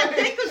myself? My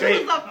dick because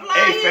you was a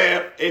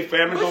flyer. Hey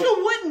fam, But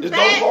you wouldn't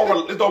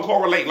this don't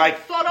correlate. Like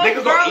so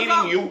niggas are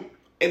eating you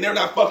and they're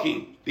not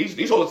fucking.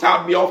 These hoes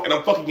top me off and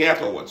I'm fucking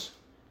afterwards.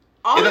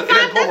 All the time. That's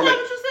not what correlate.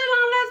 you said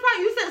on last night.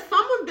 You said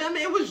some of them.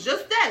 It was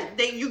just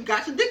that you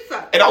got your dick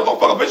sucked. And I was gonna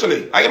fuck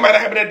eventually. It might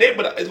not happen that day,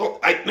 but it's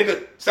like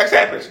nigga, sex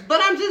happens.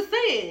 But I'm just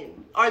saying.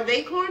 Are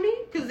they corny?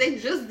 Because they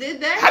just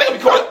did that? How they gonna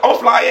be corny? I'm a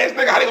fly ass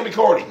nigga. How they gonna be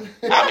corny?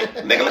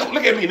 Nigga,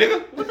 look at me,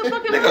 nigga. What the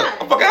fuck am nigga, I?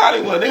 I'm fucking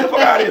Hollywood, nigga. Fuck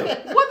out of here. What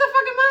the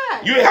fuck am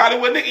I? You ain't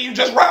Hollywood, nigga. You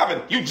just robbing,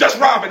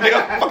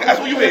 nigga. Fuck, that's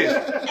what you is.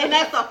 And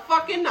that's a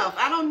fuck enough.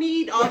 I don't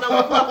need all them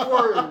fluff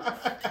words.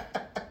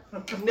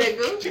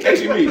 Nigga. She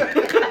texting me.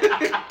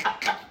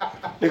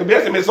 Nigga,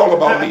 Beyonce made a song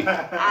about me.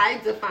 I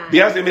define.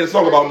 Beyonce made a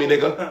song about me,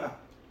 nigga.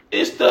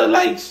 It's the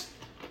lights.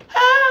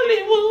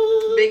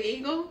 Hollywood. Big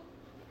Eagle?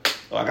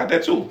 Oh, I got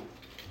that too.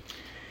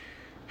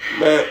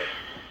 Man,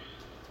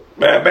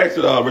 back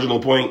to the original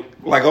point.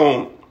 Like,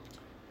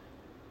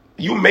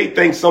 you may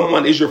think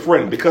someone is your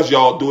friend because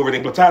y'all do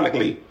everything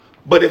platonically.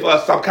 But if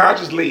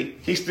subconsciously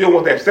he still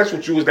wants to have sex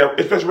with you, is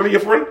that really your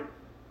friend?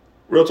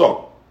 Real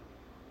talk.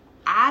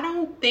 I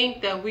don't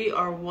think that we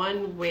are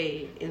one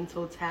way in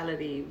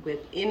totality with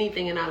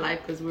anything in our life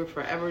because we're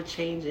forever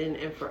changing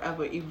and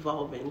forever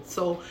evolving.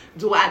 So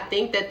do I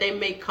think that they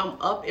may come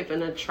up if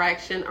an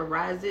attraction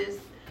arises?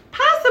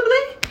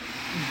 Possibly.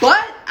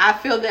 But I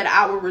feel that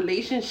our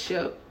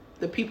relationship,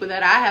 the people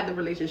that I have the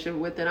relationship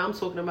with that I'm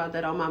talking about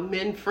that are my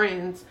men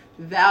friends,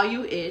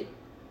 value it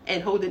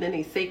and hold it in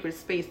a sacred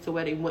space to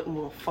where they wouldn't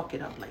want to fuck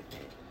it up like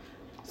that.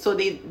 So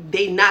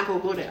they not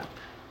gonna go there.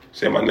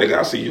 Say, my nigga,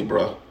 I see you,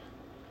 bro.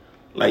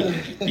 Like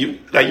you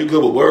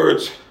good with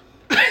words.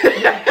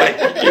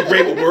 Like you're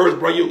great with words,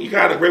 bro. You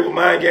kind of great with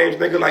mind games,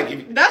 nigga.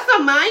 Like that's a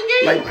mind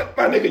game. Like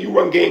my nigga, you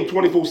run game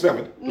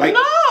 24/7. Like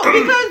no,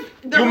 because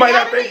you might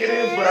not think it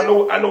is, but I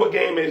know what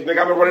game is, nigga.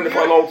 I've been running it for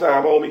a long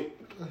time, homie.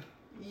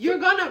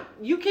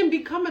 You can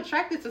become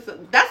attracted to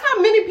something. That's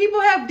how many people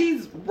have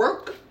these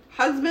work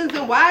husbands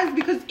and wives,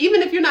 because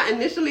even if you're not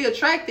initially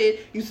attracted,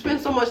 you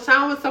spend so much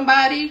time with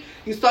somebody,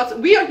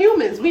 we are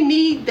humans. We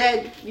need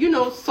that,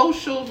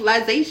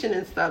 socialization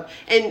and stuff.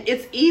 And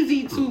it's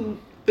easy to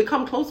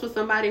become close with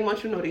somebody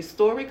once you know their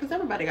story, because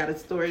everybody got a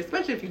story,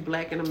 especially if you're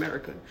black in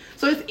America.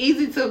 So it's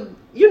easy to,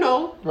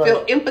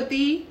 feel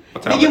empathy.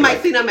 Then you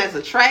might see them as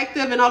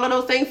attractive and all of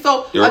those things.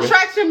 So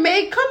attraction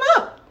may come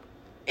up.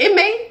 It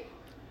may,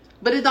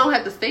 but it don't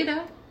have to stay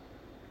there.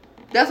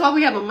 That's why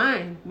we have a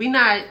mind.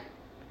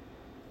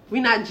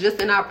 We're not just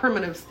in our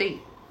primitive state.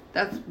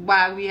 That's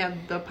why we have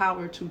the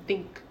power to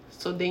think.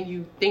 So then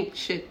you think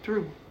shit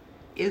through.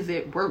 Is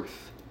it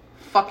worth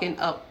fucking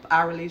up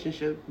our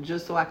relationship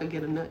just so I could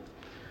get a nut?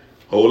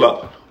 Hold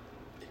up.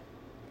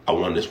 I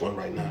want this one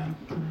right now.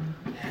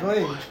 Go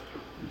ahead.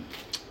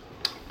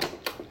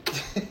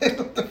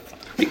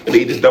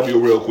 Need this W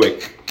real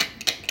quick.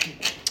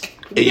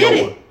 Hey,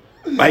 yo,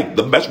 like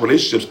the best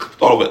relationships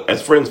start with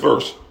as friends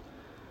first.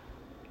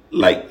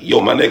 Like,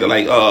 yo, my nigga,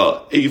 like,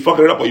 if you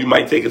fucking it up, or you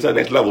might take it to the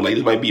next level. Like,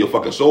 this might be your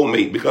fucking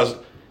soulmate because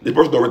this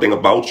person knows everything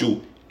about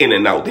you in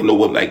and out. They know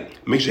what,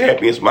 like, makes you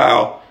happy and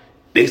smile.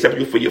 They accept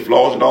you for your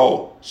flaws and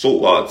all.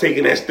 So,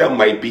 taking that step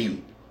might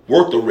be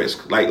worth the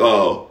risk. Like,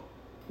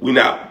 we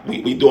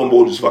doing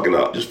more just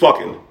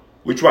fucking.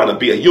 We're trying to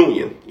be a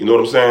union. You know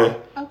what I'm saying?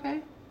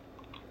 Okay.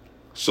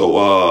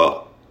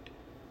 So,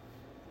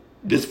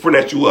 this friend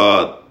that you,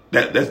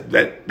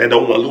 that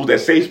don't want to lose that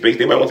safe space,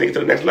 they might want to take it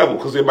to the next level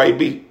because it might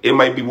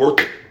be worth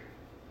it.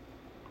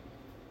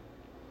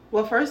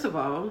 Well, first of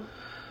all,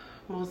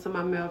 most of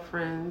my male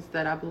friends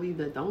that I believe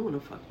that don't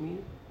want to fuck me,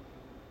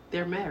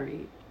 they're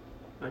married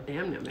or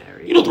damn near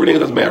married. You know 3 niggas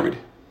that's married.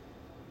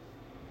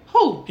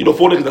 Who? You know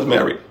 4 niggas that's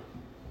married.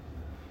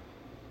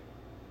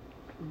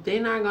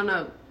 They're not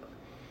gonna.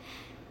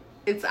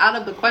 It's out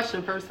of the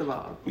question, first of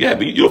all. Yeah,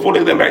 but you know 4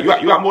 niggas that married.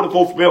 You got more than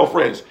 4 male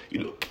friends.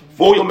 You know,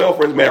 4 of your male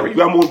friends married. You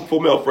got more than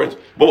 4 male friends.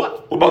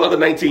 But what about the other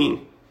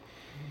 19?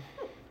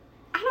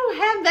 I don't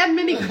have that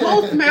many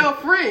close male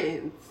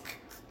friends.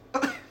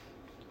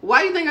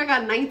 Why do you think I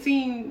got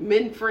 19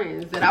 men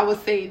friends that I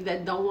would say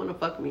that don't want to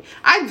fuck me?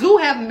 I do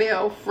have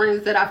male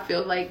friends that I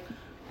feel like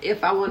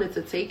if I wanted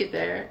to take it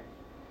there,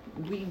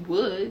 we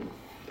would.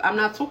 I'm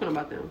not talking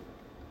about them.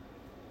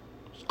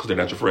 Because they're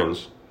not your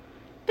friends.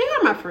 They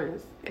are my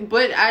friends.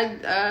 But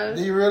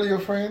They really your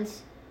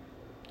friends?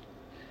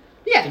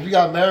 Yeah. If you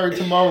got married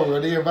tomorrow,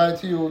 are they invited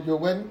to your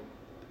wedding?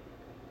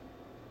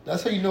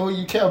 That's how you know who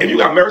you care about. If you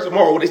got married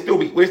tomorrow, would they still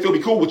be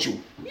cool with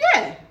you?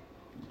 Yeah.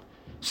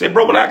 Say,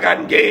 bro, when I got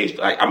engaged,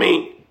 like, I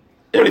mean,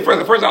 the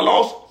friends I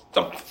lost,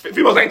 some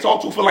females I ain't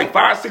talked to for like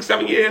 5, 6,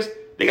 7 years,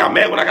 they got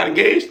mad when I got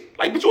engaged.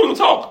 Like, but you don't even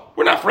talk.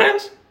 We're not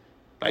friends.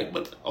 Like,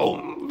 but,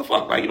 what the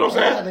fuck? Like, you know what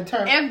I'm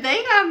saying? If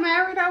they got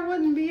married, I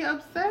wouldn't be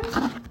upset.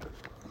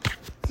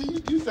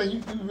 See, you say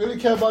you really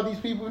care about these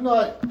people? You know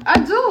what?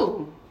 I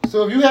do.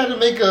 So if you had to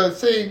make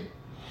say,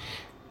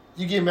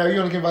 you get married,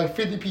 you only get like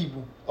 50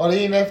 people. Are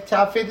they in that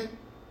top 50? Out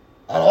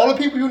of all the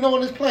people you know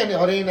on this planet,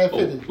 are they in that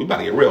 50? We about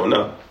to get real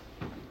now.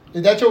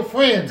 Is that your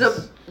friends?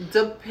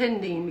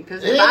 Depending,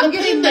 because if I'm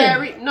getting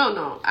married,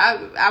 no,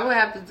 I would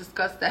have to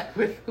discuss that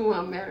with who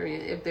I'm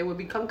marrying if they would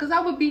become, because I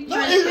would be. No,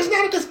 it's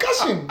not a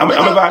discussion. I'm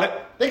invited.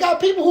 They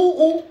got people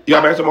who. You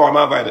got married tomorrow? Am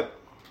I invited?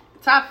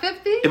 Top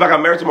 50? If I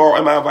got married tomorrow,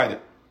 am I invited?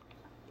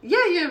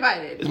 Yeah, you're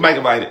invited. Is Mike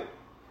invited?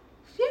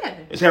 Yeah.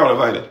 Is Harold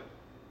invited?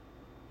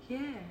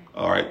 Yeah.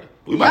 All right.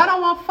 Y'all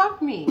don't want to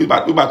fuck me. We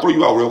about to throw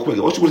you out real quick.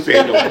 What you would say?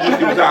 You was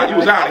out. You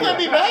was out. I wouldn't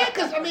be mad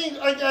because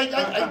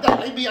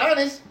I be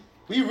honest.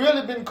 We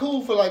really been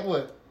cool for like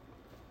what?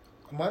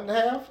 A month and a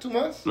half, 2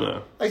 months?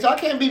 Yeah. Like, so I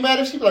can't be mad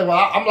if she be like,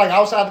 well, I'm like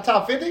outside the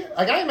top 50.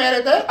 Like, I ain't mad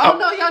at that. Oh,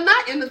 no, y'all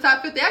not in the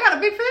top 50. I got a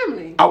big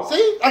family.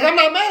 See? Like, I'm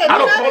not mad at that. I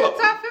don't not in call the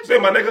top up. 50. Say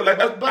my nigga, like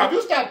that's. But if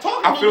you stop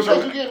talking I to me feel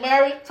because so- you get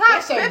married, Top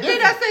that's 50, something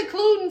different. that's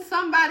including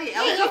somebody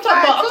else. I'm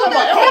talking about hold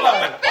on.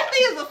 50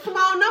 is a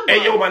small number.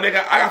 Hey yo, my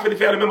nigga, I got 50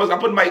 family members. I'm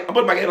putting my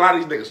in a lot of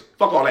these niggas.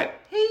 Fuck all that.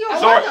 He your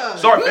Sorry, brother.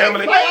 sorry, You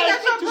family. explain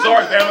that's your brother.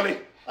 Sorry, family.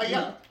 Like,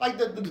 yeah, like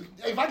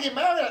if I get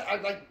married, I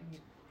like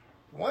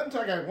I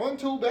got 1,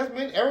 2 best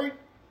men, Eric,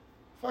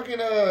 fucking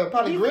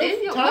probably He's Griff,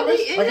 in your- Thomas.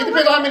 he in Like, it your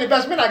depends on how many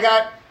best men I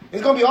got.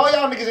 It's gonna be all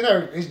y'all niggas and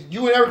Eric. It's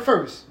you and Eric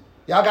first.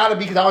 Y'all gotta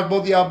be because I was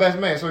both of y'all best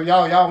men. So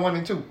y'all 1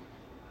 and 2.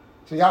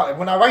 So y'all,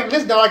 when I write the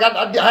list down, like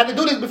I had to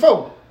do this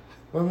before.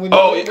 When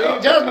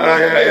Jasmine he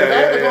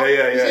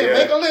said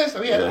make a list.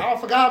 So I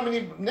forgot how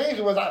many names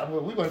it was.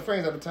 We weren't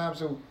friends at the time,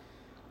 so.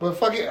 But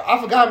fuck it, I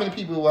forgot how many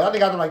people it was. I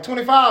think I was like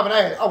 25, and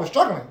I was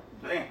struggling.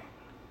 Damn.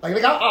 Like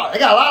they got a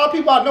lot of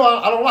people I know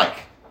I don't like,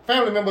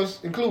 family members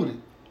included.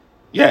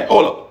 Yeah,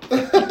 hold up. You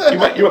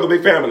have a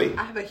big family.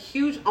 I have a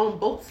huge on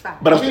both sides.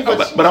 But I'm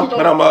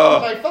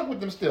like fuck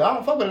with them still. I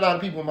don't fuck with a lot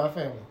of people in my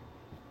family.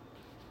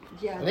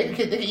 Yeah. And they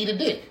can eat a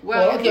dick.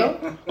 Well, okay.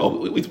 Oh,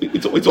 we talking. we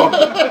talking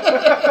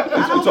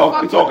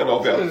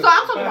off here. So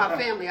I'm talking about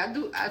family.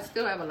 I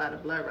still have a lot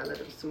of blood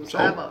relatives too. So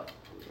I have a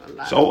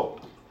lot of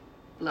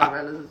blood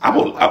relatives.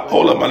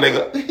 Hold up, my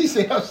nigga. He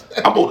said,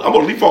 I'm gonna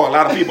leave for a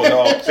lot of people,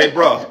 dog. Say,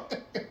 bruh.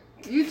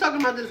 You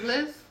talking about this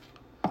list?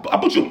 I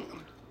put you.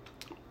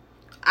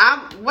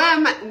 Where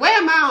am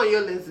I on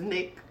your list,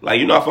 Nick? Like,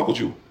 you know I fuck with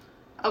you.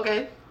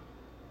 Okay.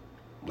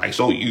 Like,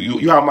 so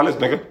you have my list,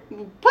 nigga.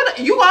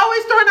 You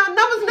always throwing out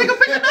numbers, nigga.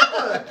 Pick a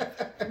number.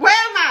 Where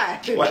am I?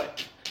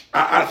 What?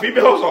 Are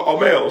females or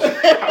males? I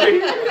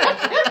mean,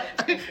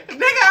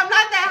 Nigga, I'm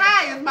not that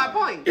high. Is my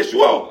point. yes,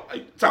 you are.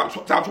 Top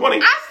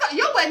 20.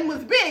 Your wedding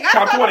was big. I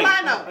Top saw 20. the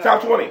lineup.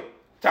 Top 20.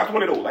 Top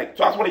 20 though. Like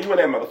top 20, you and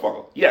that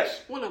motherfucker.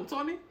 Yes. When I'm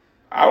 20.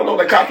 I don't know,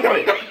 like top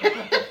 20.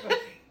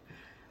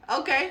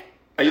 Okay.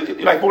 You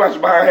like four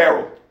lashes behind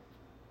Harold.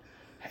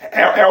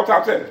 Harold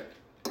top 10.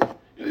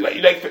 You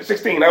like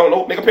 16. I don't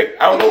know. Nigga pick.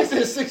 I don't know. He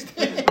said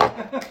 16.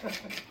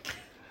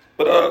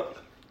 But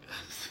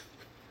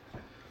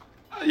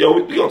yo,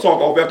 we gonna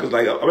talk off that because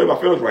like I'm in my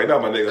feelings right now,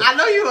 my nigga. I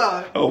know you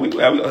are. Oh, we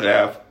gonna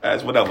have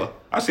as whatever.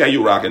 I see how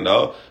you rocking,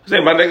 dog. Say,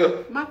 my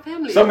nigga. My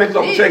family. Some niggas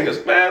off the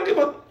chickens, man. Give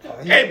a.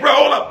 Hey, bro,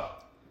 hold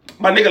up.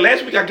 My nigga,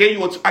 last week I gave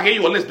you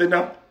a list, didn't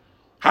I?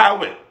 How it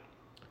went?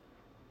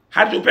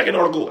 How did your pecking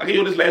order go? I gave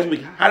you this last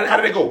week. How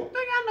did it go? Nigga,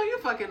 I know you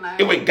fucking lying.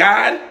 It went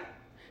God,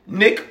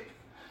 Nick,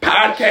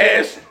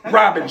 podcast,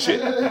 Robin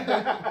shit.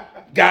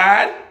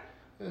 God,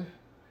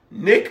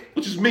 Nick,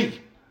 which is me.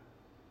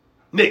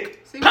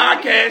 Nick, See,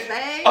 podcast,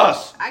 say,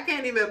 us. I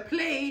can't even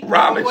play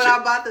Robin what shit.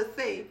 I'm about to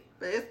say,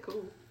 but it's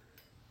cool.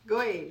 Go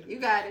ahead. You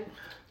got it.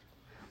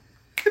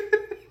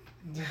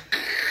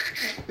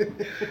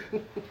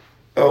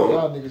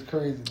 Y'all niggas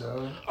crazy,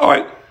 dog. All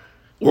right.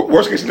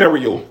 Worst case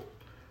scenario.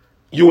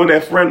 You and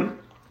that friend,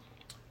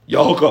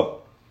 y'all hook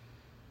up.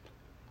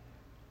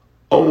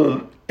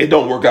 It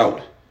don't work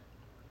out.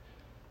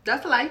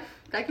 That's life.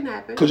 That can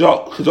happen. Cause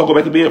y'all go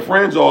back to being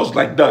friends, or it's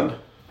like done. No,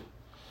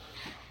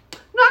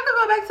 I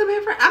can go back to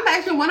being friends. I'm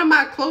actually one of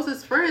my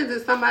closest friends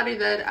is somebody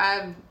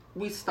that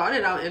we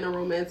started out in a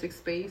romantic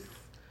space,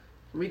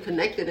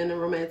 reconnected in a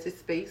romantic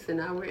space, and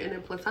now we're in a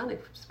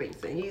platonic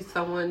space. And he's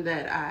someone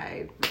that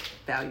I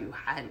value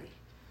highly.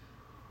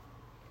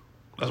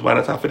 That's why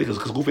that's how 50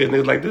 because goofy ass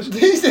niggas like this.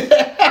 First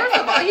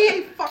of all, he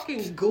ain't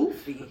fucking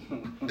goofy.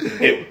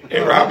 Hey,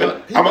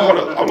 Robin, I'm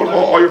gonna call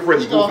all your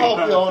friends He goofy. gonna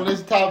help you on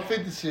this top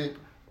 50 shit.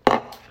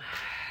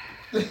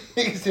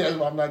 He said that's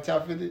why I'm not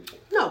top 50.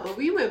 No, but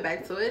we went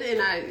back to it,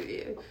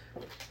 and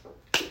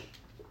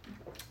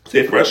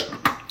Say fresh.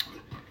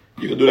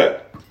 You can do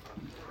that.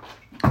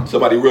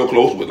 Somebody real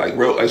close with, like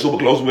super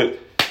close with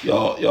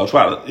y'all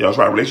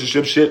try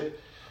relationship shit.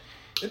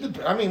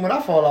 I mean, when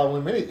I fall out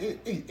with women,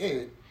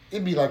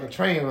 it be like a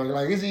train wreck.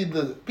 Like it's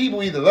either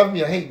people either love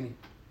me or hate me.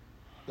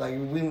 Like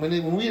when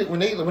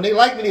they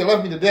like me, they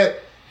love me to death.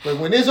 But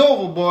when it's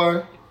over,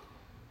 boy,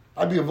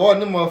 I be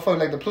avoiding them motherfuckers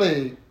like the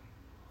plague.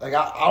 Like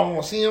I don't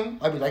want to see them.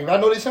 I be like, if I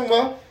know they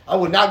somewhere, I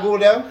would not go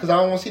there because I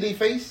don't want to see their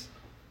face.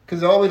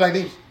 Because it's always like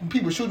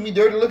people shooting me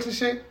dirty looks and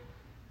shit.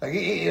 Like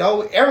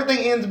everything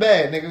ends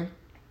bad, nigga.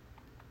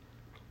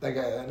 Like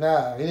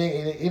nah, it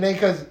ain't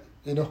because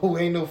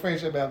ain't no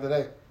friendship after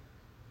that.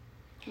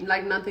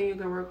 like nothing you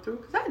can work through.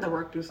 Because I had to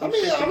work through some I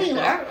mean, shit.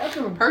 I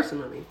can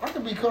Personally, I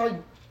could be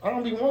called. I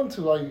don't be wanting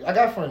to. Like I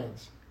got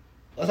friends.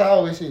 That's how I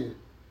always see it.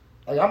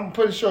 Like I'm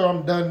pretty sure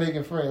I'm done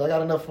making friends. I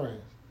got enough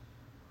friends.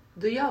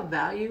 do y'all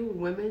value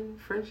women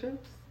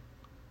friendships?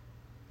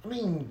 I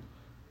mean,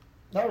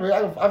 not really.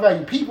 I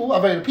value people. I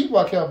value the people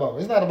I care about.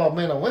 It's not about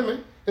men or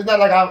women. It's not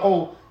like I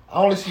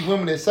only see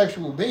women as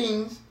sexual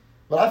beings.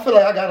 But I feel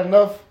like I got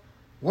enough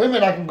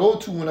women I can go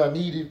to when I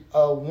need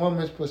a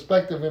woman's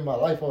perspective in my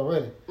life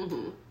already.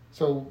 Mm-hmm.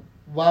 So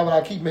why would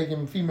I keep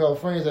making female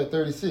friends at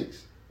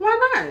 36?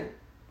 Why not?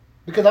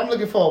 Because I'm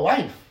looking for a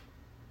wife.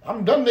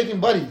 I'm done making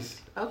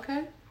buddies.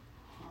 Okay.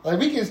 Like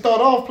we can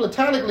start off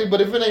platonically, but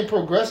if it ain't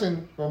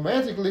progressing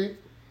romantically,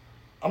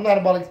 I'm not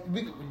about it.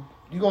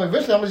 You're going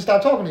eventually. I'm gonna just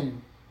stop talking to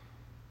you.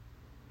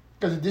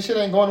 Because if this shit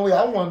ain't going the way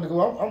I want it to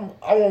go,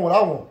 I want what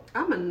I want.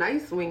 I'm a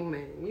nice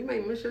wingman. You may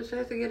miss your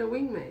chance to get a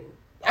wingman.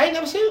 I ain't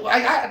never seen.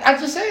 I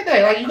just said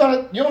that. Like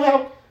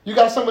you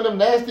got some of them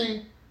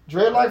nasty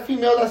dreadlock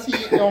females I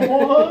see on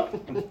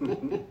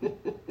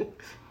Pornhub.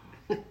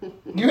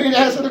 You ain't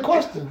answer the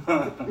question.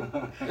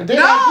 If they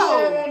like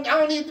you, I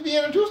don't need to be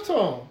introduced to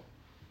them.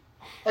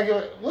 Like,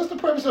 what's the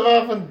purpose of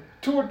having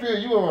 2 or 3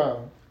 of you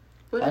around?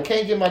 I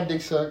can't get my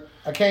dick sucked.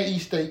 I can't eat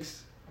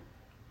steaks.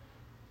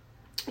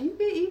 You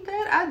can eat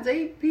that. I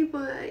date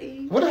people that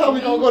eat. What the hell we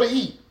gonna go to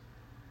eat?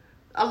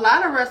 A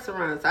lot of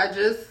restaurants. I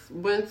just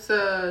went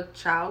to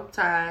Chow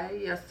Tai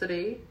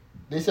yesterday.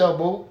 They sell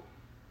both.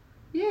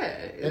 Yeah.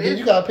 And then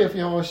you gotta pay for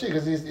your own shit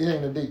because it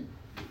ain't a date.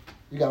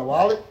 You got a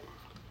wallet?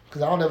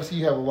 Because I don't ever see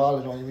you have a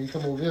wallet on you when you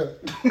come over here.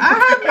 First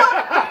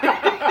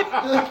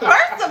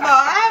of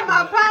all, I have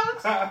my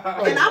pouch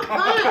and I'm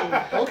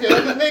fine. Okay,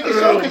 I'm just making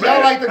sure because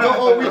y'all like to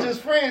go, we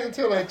just friends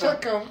until that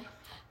check comes.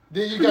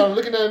 Then you kind of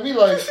looking at me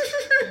like.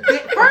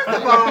 First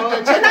of all,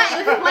 can I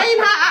explain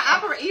how I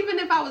operate? Even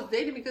if I was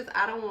dating, because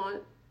I don't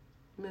want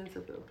men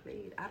to feel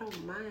played. I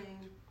don't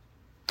mind.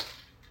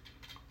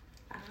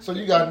 So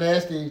you got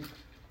nasty,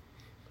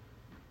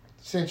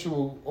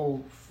 sensual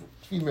old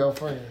female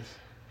friends.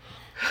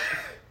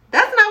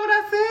 That's not what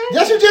I said.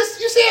 Yes,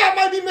 you said I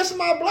might be missing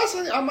my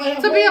blessing. I might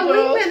have to be a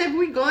girls. wingman if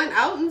we going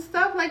out and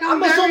stuff. Like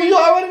I'm assuming you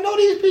already know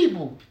these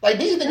people. Like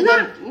these niggas,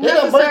 they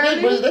done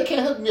birthday brothers. They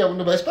can't hook me up with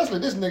nobody, especially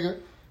this nigga.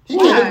 He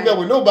can't hook me up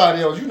with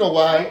nobody else. You know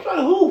why?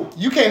 Who?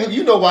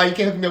 You know why he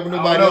can't hook me up with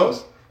nobody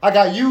else. I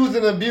got used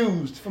and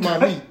abused for my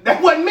meat.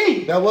 That wasn't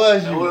me. That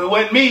was you. It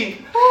wasn't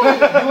me. You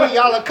and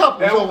y'all a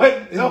couple. That So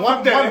wasn't- it's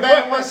one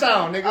band, one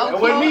sound, nigga.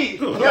 That wasn't me.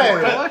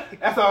 Yeah.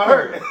 That's all I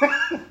heard.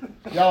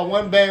 Y'all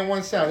one band,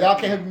 one sound. Y'all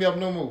can't hook me up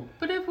no more.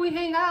 But if we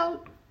hang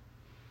out,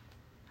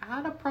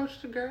 I'd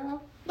approach the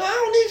girl. No, I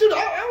don't need you.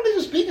 I don't need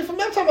you speaking for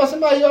me. I'm talking about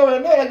somebody you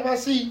already know. Like if I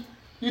see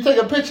you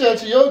take a picture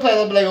at your yoga class,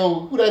 I'll be like,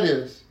 oh, who that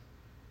is?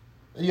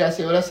 And you gotta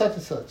say, oh, that's such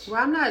and such.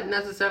 Well, I'm not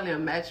necessarily a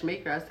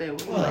matchmaker. I said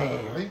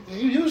wingman.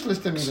 You useless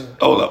to me then.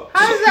 Hold up.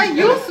 How is that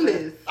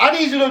useless? I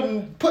need you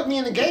to put me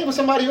in the game with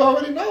somebody you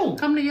already know.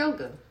 Come to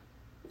yoga.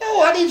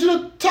 No, I need you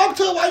to talk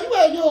to her while you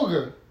at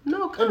yoga.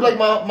 No, come. And like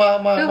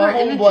my her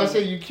homeboy energy.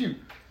 say you cute.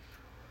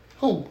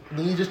 Who?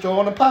 Then you just throw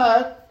on the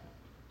pod.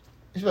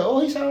 He's like, oh,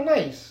 he sound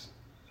nice.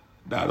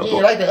 Nah, He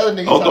ain't like the other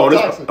nigga. Don't throw He this.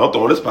 sound toxic. Don't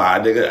throw this pie,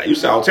 nigga. You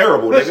sound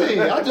terrible, Shit,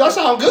 nigga. I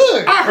sound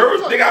good. I heard,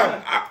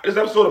 nigga. This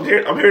episode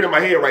I'm hearing in my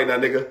head right now,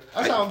 nigga.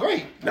 I sound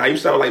great. Now you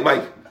sound like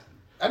Mike.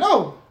 I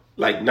know.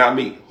 Like not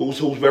me. Who's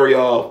very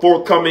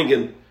forthcoming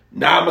and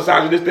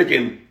non-misogynistic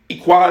and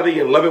equality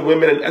and loving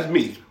women, and that's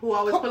me. Who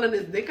always pulling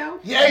his dick out?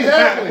 Yeah,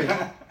 exactly.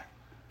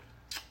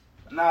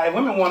 Nah, if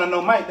women want to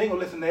know Mike, they gonna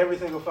listen to every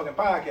single fucking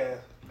podcast.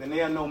 Then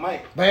they'll know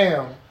Mike.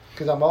 Bam.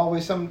 Because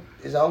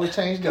it's always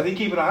changed Because up. he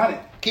keep it 100.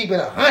 Keep it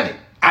 100.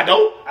 I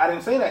don't. I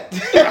didn't say that.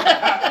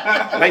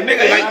 Like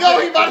nigga,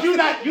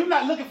 like You're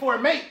not looking for a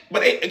mate.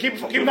 But keep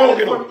it You're volume. not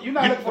looking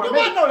for a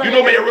mate. You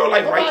know me in real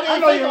life, right? I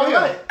know you in real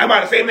life. Am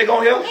I the same nigga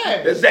on here?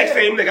 Yeah. The exact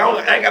same nigga.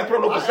 I ain't got to put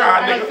on no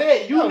facade, Like I nigga.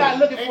 said, you're not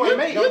looking for a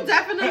mate. You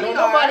definitely Don't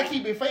are. nobody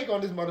keep it fake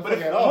on this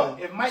motherfucker at all.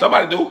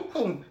 Somebody do.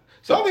 Who?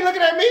 So Don't be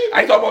looking at me.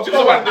 I ain't talking about you.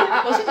 Somebody do.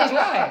 Well, she just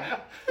lying.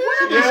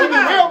 She be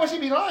Yeah. real, but she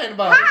be lying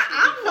about it.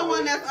 I'm the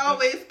one that's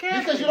always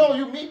caring. Because you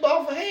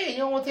meatball for head. You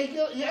don't want to take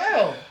your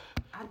L.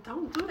 I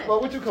don't do that.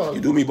 Well, what you call You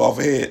it? do me ball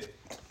for head.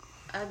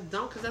 I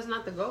don't, because that's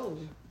not the goal.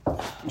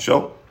 You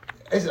sure?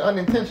 It's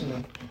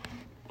unintentional.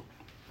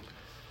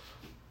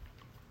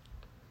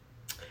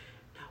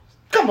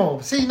 Come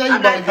on. See, now you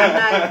about to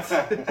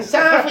get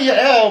sign for your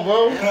L,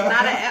 bro. It's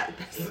not an L.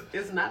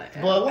 It's not an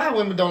L. But why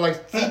women don't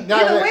like... See, now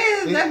Either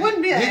way, that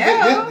wouldn't be an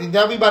L.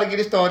 Now we about to get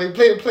it started.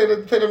 Play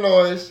the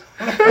noise.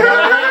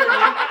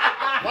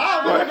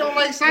 Why women don't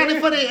like signing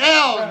for their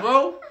L's,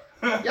 bro?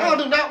 Y'all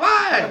do not.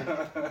 Why?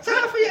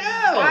 Sign for your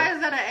L. Why is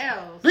that an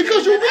L?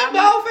 Because you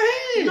meatball for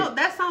head. No,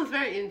 that sounds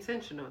very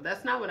intentional.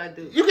 That's not what I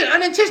do. You can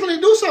unintentionally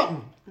do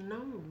something.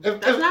 No.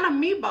 If- That's not a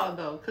meatball,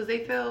 though, because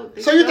they feel...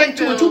 So you think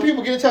two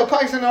people get into a car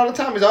accident all the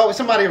time? Is always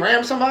somebody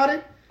ram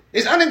somebody?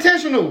 It's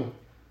unintentional.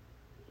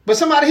 But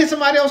somebody hit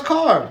somebody else's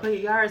car. But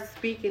you are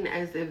speaking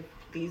as if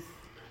these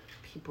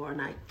people are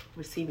not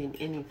receiving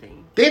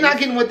anything. They're not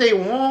getting what they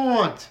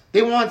want.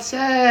 They want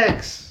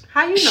sex.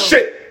 How you know?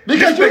 Shit.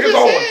 Because this you nigga's just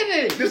on.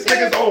 said it. This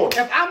nigga's on.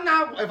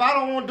 If I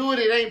don't want to do it,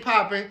 it ain't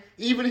popping.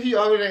 Even if he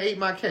already ate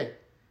my cake.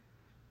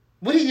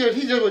 What he just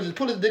would just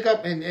pull his dick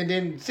up and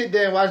then sit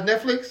there and watch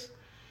Netflix?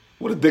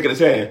 With a dick in his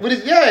hand. With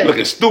his, yeah.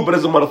 Looking stupid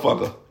as a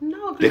motherfucker.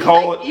 No, They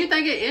because you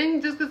think it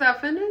ends just because I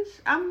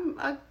finished?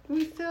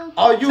 We still...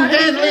 Are you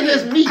handling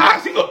his meat?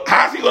 How's he gonna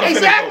finish?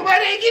 Exactly why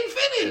they ain't getting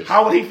finished.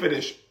 How would he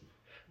finish?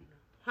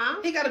 Huh?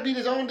 He got to beat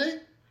his own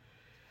dick.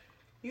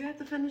 You have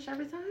to finish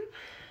every time?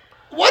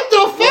 What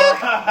the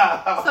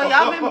fuck? So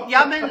y'all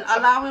been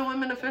allowing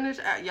women to finish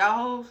y'all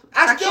whole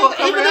I still,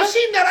 sexual even career? if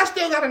she nut, I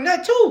still got a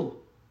nut too.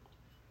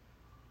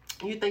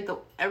 You think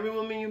every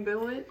woman you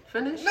been with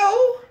finished?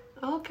 No.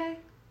 Okay.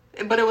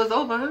 But it was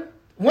over, huh?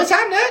 Once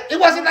I nut, it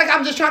wasn't like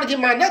I'm just trying to get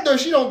my nut though.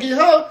 She don't get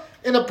her.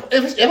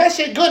 If that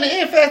shit good and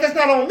end fast, that's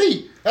not on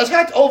me. That's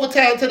her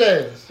overtime to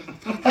theirs.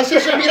 That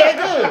shit should be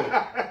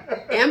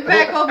that good.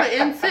 Impact over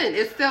intent.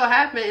 It still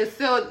happened. It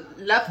still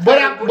left. But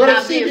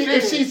not being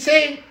if she finished.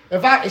 say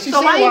if she So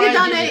say why you I get ain't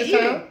down give there you this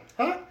eating? time,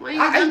 huh? Why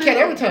you I get eat down cat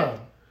there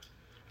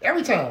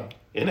every time.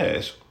 In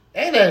ass.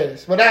 Ain't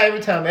ass, but not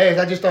every time ass.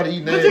 I just started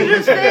eating But ass. you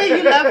just said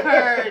you left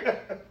her.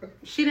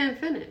 She didn't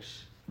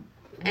finish,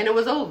 and it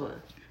was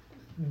over.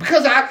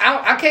 Because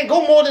I can't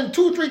go more than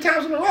 2-3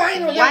 times in a row. I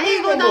ain't no Why young you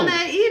man go no down more.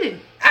 there and eat it?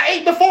 I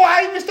ate before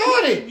I even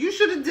started. You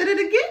should have did it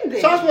again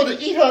then. So I'm supposed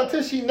to eat her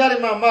until she nut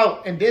in my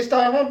mouth and then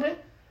start humping?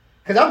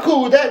 Because I'm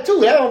cool with that too.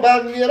 That don't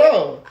bother me at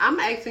all. I'm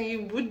asking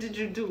you, what did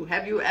you do?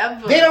 Have you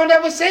ever? They don't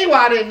ever say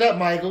why they nut,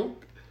 Michael.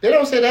 They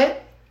don't say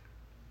that.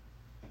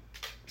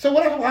 So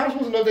how am I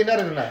supposed to know if they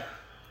nutted or not?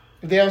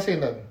 If they don't say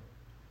nothing.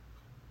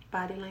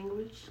 Body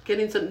language.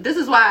 Getting to. This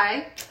is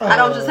why I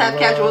don't just have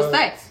casual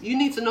sex. You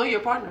need to know your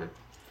partner.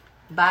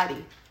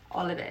 Body.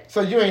 All of that.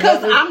 So you ain't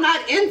Because got I'm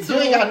not into. You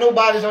ain't got no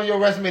bodies on your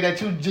resume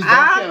that you just don't care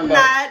I'm about.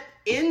 not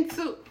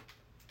into.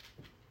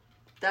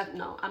 That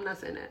no, I'm not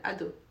saying that. I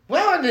do.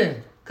 Well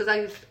then.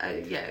 Because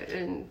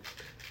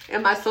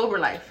in my sober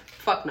life,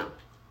 fuck no.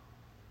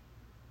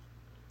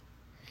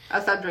 I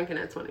stopped drinking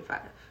at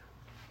 25.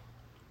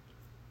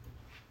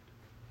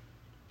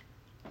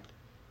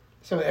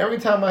 So every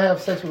time I have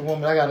sex with a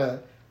woman, I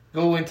gotta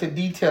go into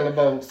detail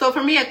about. So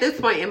for me, at this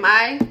point in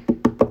my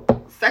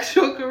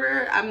sexual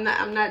career, I'm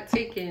not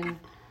taking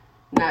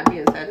not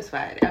being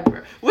satisfied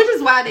ever. Which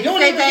is why they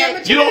say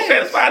that You don't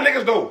satisfy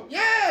niggas though.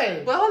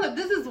 Yeah. Well, hold up.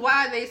 This is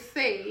why they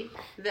say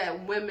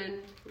that women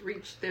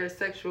reach their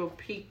sexual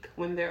peak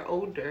when they're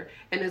older,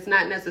 and it's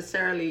not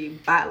necessarily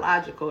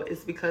biological.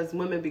 It's because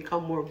women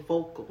become more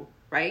vocal,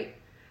 right?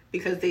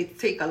 Because they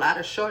take a lot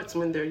of shots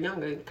when they're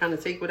younger, kind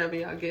of take whatever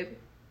y'all get,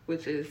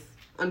 which is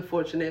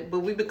unfortunate. But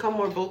we become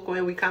more vocal,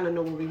 and we kind of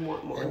know what we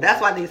want more. That's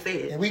why they say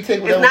it. And we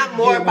take it's whatever not we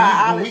more get.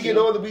 biology. When we get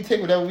older, we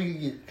take whatever we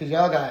can get. Because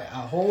y'all got a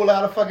whole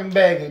lot of fucking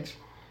baggage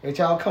that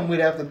y'all come with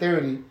after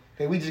 30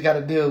 that we just got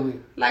to deal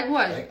with. Like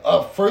what? Like,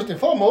 first and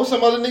foremost,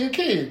 some other nigga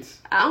kids.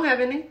 I don't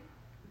have any.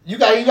 You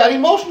got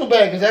emotional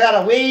baggage. I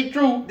got to wade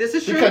through. This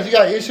is true. Because you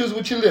got issues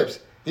with your lips,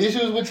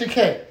 issues with your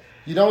cat.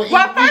 You don't eat.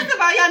 Well, first of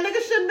all, y'all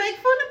niggas shouldn't make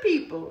fun of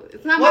people.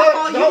 It's not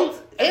my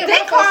fault. They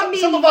call me.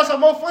 Some of us are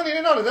more funny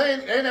than others.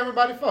 Ain't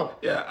everybody fault.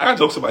 Yeah, I got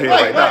jokes in my head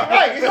right now.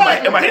 Right,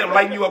 exactly. In my head, I'm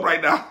lighting you up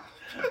right now.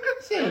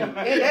 Shit. In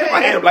my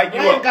head, I'm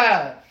lighting you up.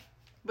 God.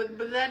 But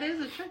that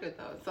is a trigger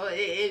though. So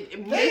it That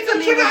mentally ain't no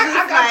trigger. was I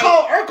just got like,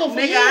 called Urkel for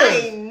nigga, years. I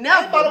ain't never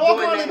I'm about to walk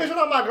doing around this that. bitch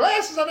without my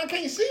glasses on. I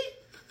can't see.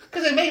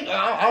 Cause it made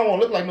I don't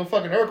want to look like no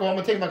fucking Urkel. I'm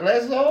gonna take my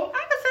glasses off. I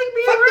can say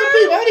being Fuck them real.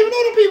 people. I don't even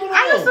know them people.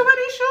 I used to wear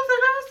these shoes in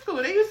high school.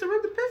 They used to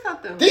rip the piss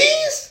out them.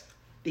 These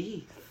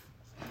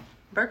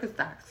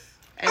Birkenstocks.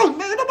 Oh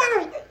man,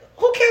 nobody.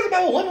 Who cares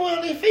about what women wear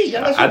on their feet?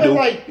 Unless I you do.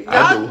 wear like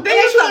I do. They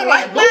used to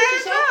like boots or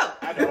something.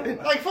 I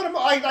don't. Like for the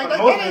that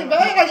ain't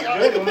bad.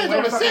 Like it depends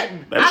on the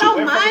setting. I don't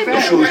mind That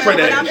being shit was around,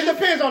 trash. but I'm It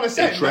depends on the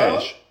setting,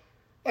 trash.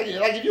 Like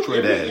if you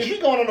Straight if ass.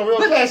 you going on a real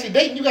classy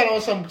date and you got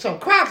on some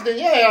Crocs, then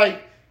yeah,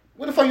 like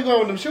what the fuck you going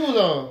with them shoes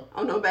on?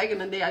 Oh no! Back in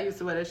the day, I used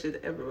to wear that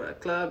shit everywhere.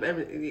 Club,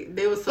 everything.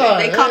 They was so Oh,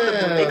 they comfortable.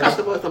 yeah. They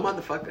comfortable as a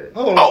motherfucker.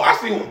 Hold Oh, on. I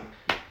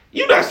see.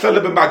 You not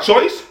celibate by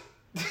choice.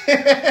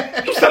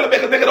 You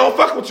celibate 'cause nigga don't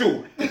fuck with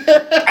you.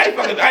 I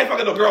ain't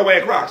fucking no girl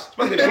wearing Crocs.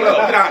 Especially the club.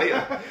 Get out of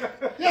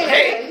here. Yeah,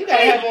 Hey, you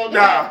gotta have all nah.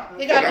 that.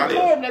 They Get got outta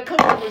decorum that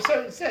comes up with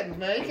certain settings,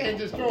 man. You can't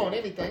just throw on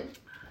anything.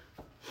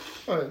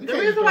 The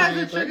reason why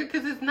it's a trigger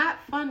because it's not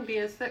fun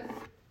being sex.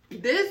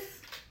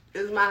 This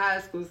is my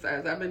high school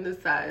size. I've been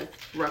this size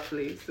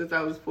roughly since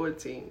I was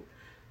 14.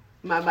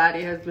 My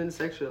body has been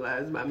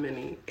sexualized by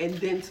many, and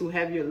then to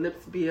have your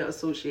lips be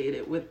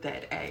associated with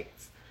that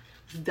act,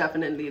 it's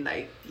definitely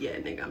like, yeah,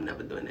 nigga, I'm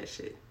never doing that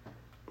shit.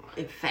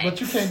 In fact,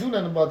 But you can't do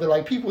nothing about that.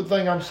 Like people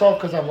think I'm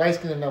soft because I'm light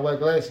skinned and I wear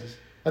glasses.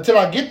 Until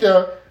I get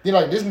there, they're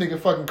like, this nigga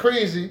fucking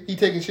crazy. He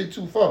taking shit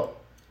too far.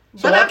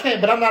 So But I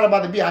can't. But I'm not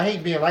about to be. I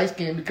hate being light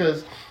skinned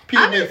because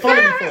people I'm make fun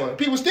of me fair. for it.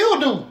 People still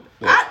do.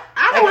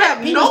 I don't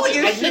have People no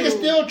still, like issue niggas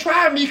still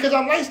try me because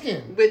I'm light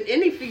skinned. with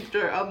any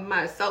feature of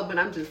myself, but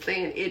I'm just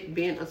saying it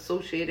being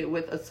associated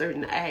with a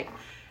certain act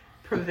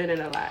prevented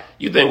a lot.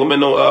 You think women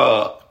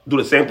don't do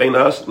the same thing to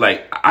us?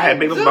 Like I had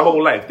makeup my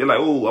whole life. They're like,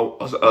 ooh,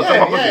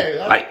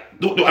 yeah. like,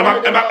 am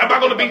I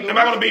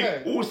gonna be?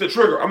 Ooh, it's the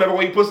trigger. I'm never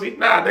gonna eat pussy.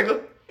 Nah,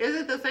 nigga. Is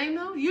it the same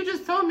though? You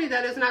just told me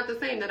that it's not the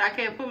same, that I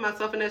can't put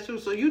myself in that shoe.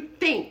 So you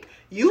think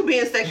you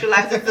being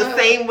sexualized is the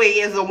same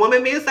way as a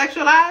woman being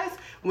sexualized?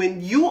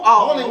 When you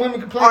all Only women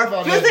complain are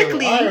about that, though.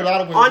 physically, I heard a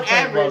lot of women on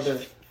complain about average,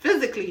 that.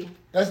 physically,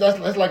 That's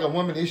like a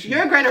woman issue.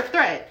 you're a greater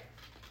threat.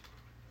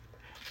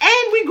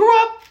 And we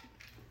grew up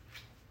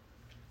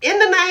in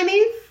the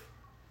 90s.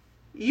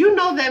 You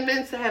know that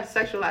men have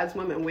sexualized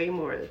women way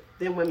more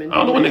than women do. I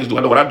don't know what niggas do.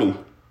 I know what I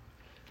do.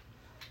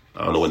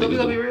 I don't know what So we niggas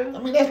gonna be do. real? I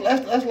mean,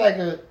 that's like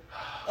a.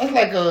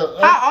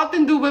 How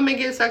often do women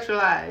get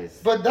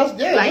sexualized? But that's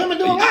Like, women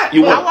do a lot.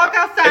 You I want- walk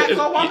outside,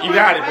 go walk You around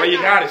got it, right bro. You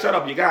now. got it. Shut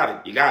up. You got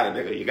it. You got it,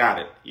 nigga. You got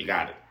it. You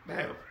got it.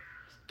 Damn.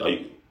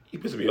 Don't you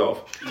pissing me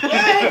off.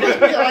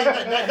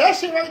 Yeah, that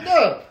shit right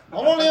there.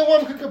 Only a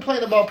woman could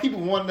complain about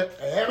people wanting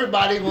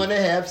everybody want to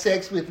have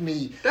sex with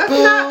me. That's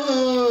Boo.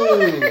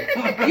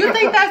 not. You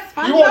think that's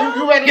fun? You want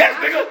you ready? Yes,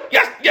 nigga.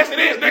 Yes, it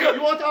is, You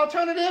nigga. want the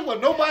alternative where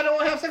nobody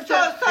don't have sex? So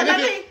and let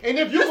if me.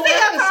 you You go see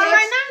after that song sex,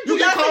 right now? you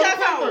Do y'all get see called that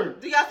a song?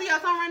 pervert. Do y'all see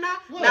that song right now?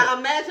 What? Now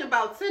imagine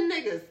about 10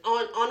 niggas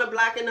on the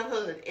block in the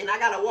hood, and I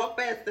gotta walk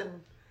past them,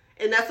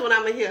 and that's when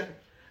I'ma hear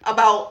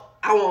about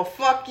I want to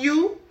fuck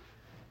you.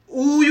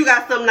 Ooh, you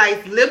got some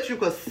nice lips. You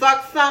could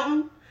suck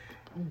something.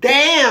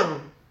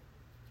 Damn,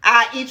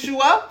 I eat you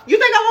up. You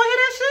think I want to hear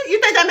that shit?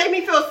 You think that made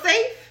me feel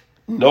safe?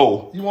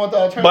 No. You want the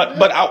alternative?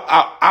 But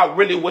I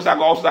really wish I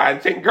go outside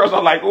and take girls.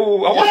 I'm like,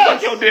 ooh, I want to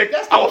fuck your dick.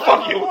 I would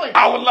fuck you. Point.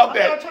 I would love I'm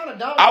not that. trying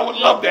to downplay I would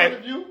love your that. point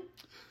of view.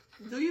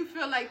 Do you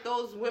feel like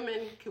those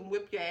women can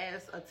whip your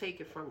ass or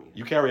take it from you?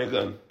 You carry a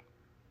gun.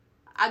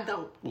 I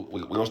don't.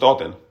 We're gonna start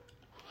then.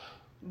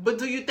 But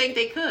do you think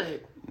they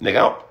could? Nigga, I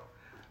don't.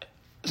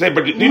 Say,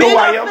 but do you Men know who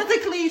I are am?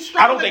 physically I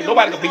stronger don't think than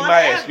nobody can women beat on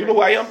my ass. You know who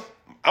I average. am?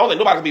 I don't think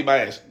nobody can beat my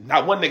ass.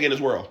 Not one nigga in this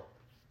world.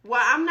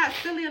 Well, I'm not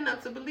silly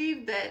enough to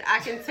believe that I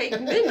can take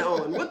men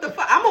on. What the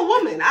fuck? I'm a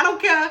woman. I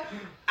don't care.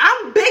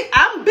 I'm big.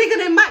 I'm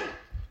bigger than Mike.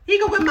 He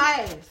can whip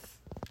my ass.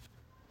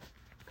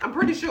 I'm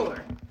pretty sure.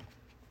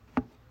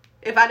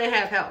 If I didn't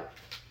have help,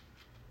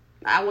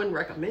 I wouldn't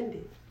recommend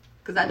it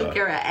because I do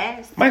carry an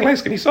ass. Mike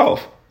likes skinny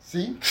soft.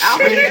 See?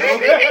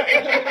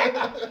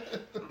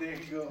 There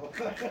you go.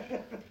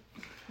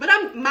 But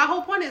my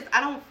whole point is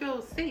I don't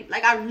feel safe.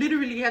 Like I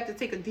literally have to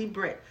take a deep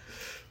breath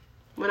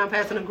when I'm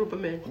passing a group of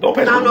men. Don't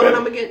pass I don't a know group what of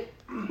I'm gonna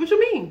get. What you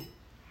mean?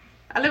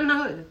 I live in the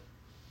hood.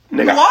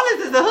 Nigga. New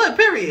Orleans is the hood,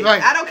 period.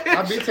 Right. I don't care.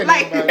 I be telling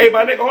Like, you about Hey,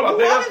 my nigga, hold up,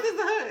 New nigga. Orleans is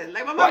the hood.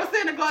 Like my mama What?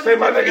 said in the Say, garden.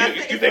 my Country, nigga, I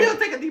you said, think- still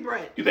take a deep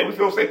breath. You think we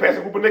feel safe passing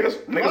a group of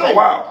niggas? Niggas Right. are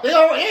wild. They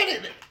all in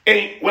it.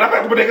 And when I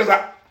pass a group of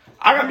niggas,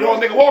 I got the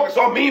old nigga walking,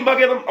 so I'm mean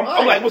mugging them.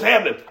 I'm like, what's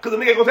happening? Because the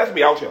nigga gonna test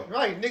me out here.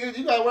 Right, niggas,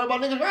 you gotta worry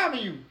about niggas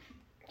robbing you.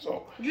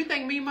 So, You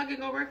think me monkey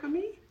gonna work for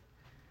me?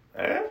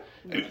 eh?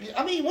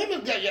 I mean,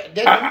 women,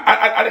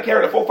 I didn't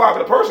carry the 4-5 of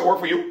the person work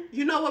for you.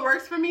 You know what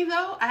works for me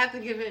though? I have to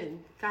give in.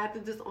 I have to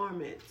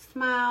disarm it.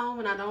 Smile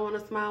when I don't want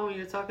to smile. When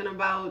you're talking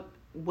about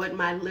what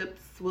my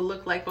lips will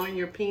look like on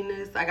your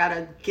penis, I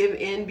gotta give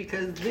in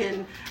because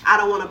then I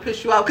don't want to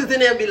piss you out. Because then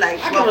they'll be like,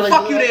 well,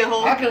 fuck you then, I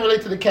hoe. can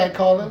relate to the cat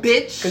calling.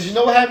 Bitch. Because you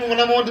know what happened when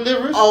I'm on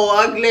deliveries? Oh,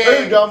 ugly.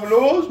 Hey,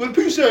 Domino's, what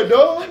the piece at,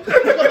 dog? You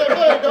got that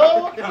bag,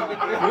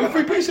 dog? What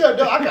free piece at,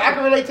 dog? I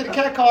can relate to the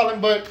cat calling,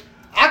 but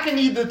I can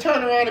either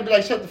turn around and be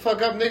like, shut the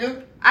fuck up,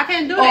 nigga. I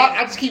can't do Or that.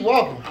 I just keep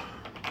walking.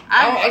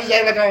 I just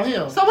act like I don't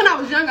hear him. So when I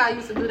was younger, I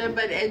used to do that,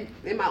 but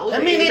in my older I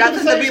mean, age, they I do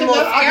the used to same be shit. more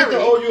I get scary.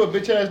 the, oh, you a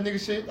bitch ass nigga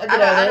shit. I get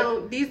all I that.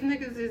 don't. These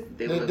niggas is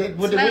they would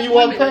When you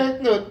walk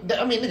past, no,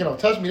 I mean, nigga don't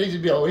touch me. They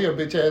just be, oh, here,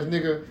 bitch ass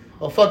nigga.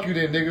 Or fuck you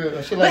then, nigga.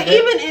 Or shit like But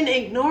that. even in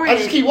ignoring I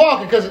just it, keep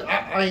walking because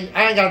I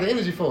ain't got the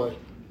energy for it.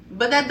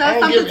 But that does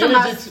something to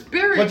my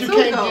spirit but you too,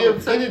 can't though.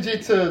 give energy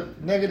to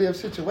negative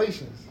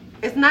situations.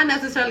 It's not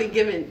necessarily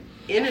giving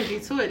energy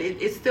to it.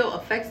 It still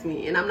affects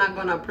me, and I'm not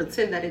gonna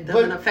pretend that it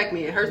doesn't affect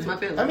me. It hurts my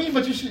feelings. I mean,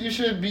 but you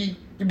should be.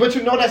 But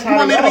you know that's how. You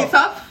want they me to are. be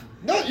tough?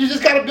 No, you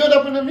just gotta build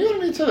up an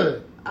immunity to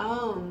it.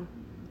 Oh.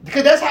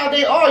 Because that's how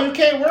they are. You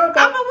can't worry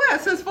about. I'm aware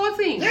since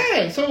 14.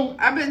 Yeah, so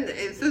I've been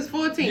since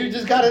 14. you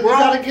just gotta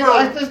get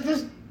like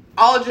this.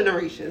 All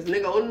generations,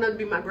 nigga, old enough to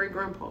be my great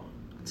grandpa.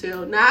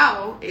 Till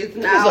now, it's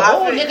now. It's an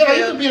old nigga, like,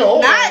 you could be the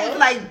old now man. it's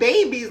like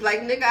babies.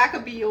 Like nigga, I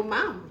could be your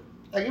mama.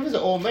 Like if it's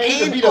an old man, you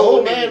And could beat the old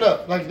old man niggas.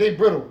 up. Like they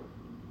brittle.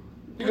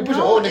 You can push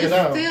an old nigga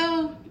down.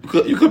 Still,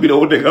 You could be the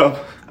old nigga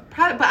up.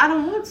 probably, but I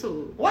don't want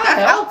to. Why?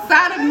 That's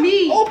outside of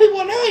me. Old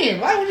people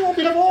annoying. Why would you want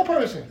to beat up an old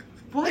person?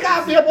 What? Nigga,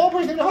 I beat up an old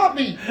person in a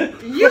heartbeat. I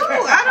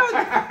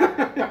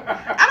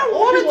don't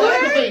want to do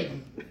that.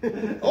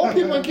 Aggravating. Old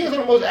people and kids are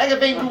the most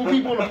aggravating group of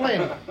people on the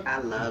planet. I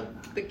love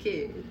the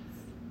kids.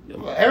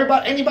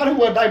 Anybody who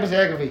wear diapers is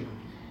aggravating.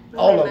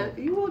 All of them.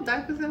 You wore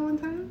diapers at one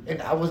time?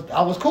 And I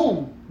was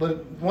cool,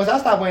 but once I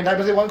stopped wearing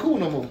diapers, it wasn't cool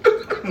no more.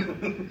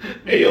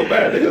 Hey, yo,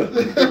 bad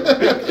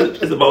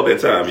nigga. It's about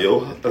that time,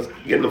 yo. Let's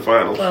get in the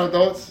finals. Final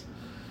thoughts.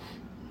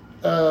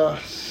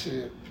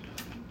 Shit.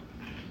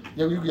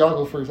 Yo, y'all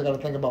go first. I gotta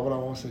think about what I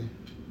want to say.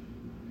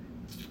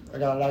 I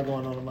got a lot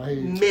going on in my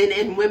head. Men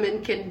and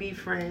women can be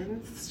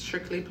friends,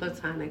 strictly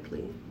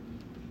platonically.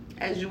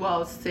 As you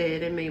all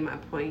said and made my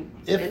point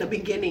in the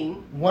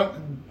beginning.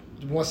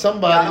 When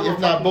somebody, if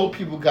not both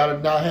people, gotta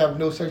not have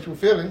no sexual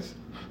feelings.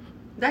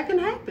 That can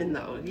happen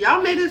though.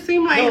 Y'all made it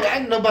seem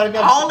like nobody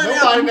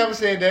never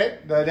said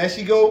that. No, there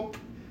she go.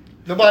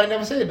 Nobody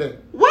never said that.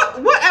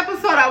 What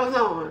episode I was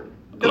on?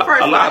 The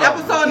first one,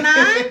 episode 9.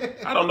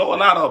 I don't know a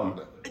lot of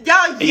them.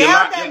 Y'all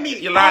yelled at me.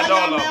 You lied to all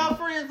all y'all of them. male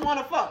friends want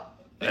to fuck.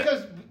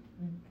 Because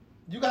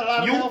you got a lot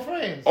of male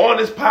friends. On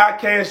this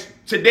podcast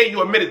today,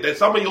 you admitted that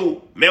some of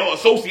your male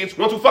associates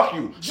want to fuck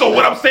you. So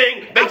what I'm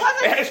saying,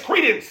 it has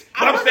credence.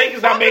 What I'm saying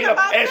is I made up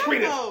as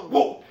credence.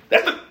 Well,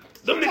 that's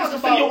them niggas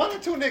consider one or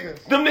two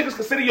niggas. Them niggas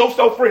consider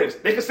yourself friends.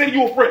 They consider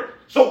you a friend.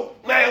 So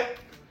now,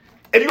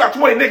 if you got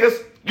 20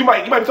 niggas, you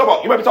might be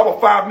talking about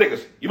 5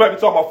 niggas. You might be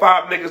talking about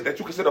 5 niggas that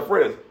you consider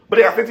friends. But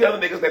they got 50 other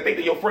niggas that think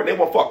they're your friend. They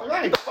want fuck.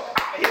 Right. Get the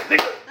fuck out of here,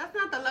 nigga. That's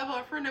not the level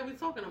of friend that we're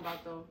talking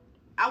about though.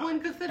 I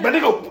wouldn't consider. But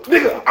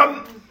nigga,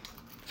 I'm.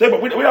 Say,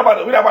 but we're not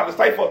about to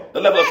decipher the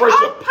level of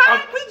friendship.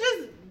 We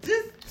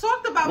just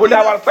talked about. We're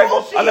not about to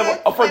decipher a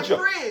level of friendship.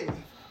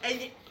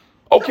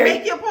 Okay. To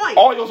make your point.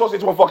 All your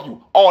associates want to fuck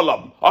you. All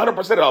of them. 100%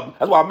 of them.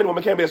 That's why many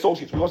women can't be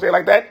associates. We gonna say it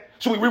like that?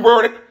 Should we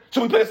reword it?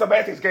 Should we play a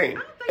semantics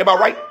game? Am I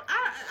right?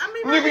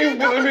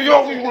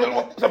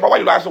 Nigga, why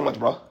you lie so much,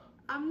 bro?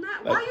 I'm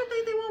not. Why you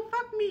think they won't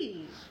fuck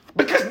me?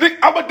 Because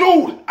I'm a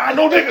dude. I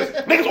know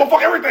niggas. Niggas want to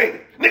fuck everything.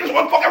 Niggas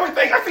want to fuck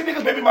everything. I see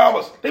niggas baby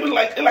mamas. They be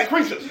like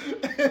creatures.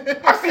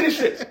 I see this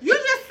shit. You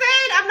just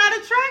said I'm not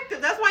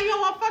attractive. That's why you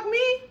don't want to fuck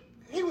me?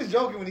 He was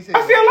joking when he said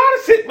I see a lot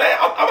of shit, man.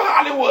 I'm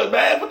Hollywood,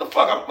 man. What the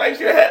fuck? I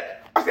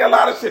see a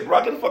lot of shit,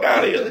 bro. Get the fuck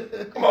out of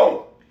here. Come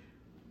on.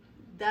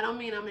 That don't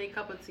mean I'm in a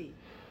cup of tea.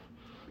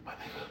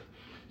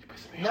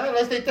 No,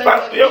 unless they think.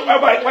 Mike, give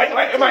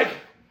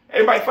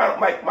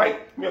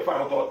me a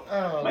final thought.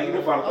 Mike, give me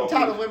a final thought. I'm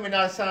tired of women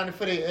not signing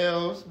for their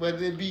L's,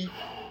 whether it be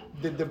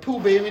the poo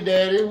baby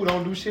daddy who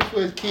don't do shit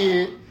for his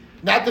kid,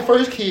 not the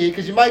first kid,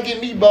 because you might get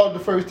meatballed the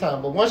first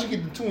time, but once you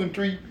get the 2 and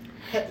 3,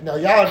 now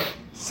y'all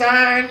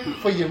sign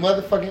for your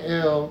motherfucking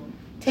L.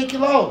 Take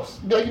your loss.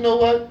 Be like, you know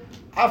what?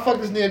 I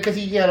fucked this nigga because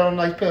he had on a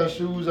nice pair of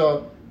shoes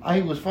or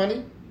he was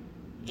funny,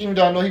 even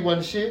though I know he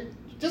wasn't shit.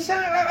 Just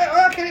sign.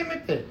 I can't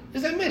admit that.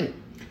 Just admit it.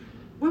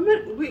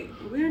 Women,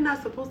 we're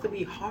not supposed to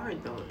be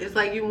hard though. It's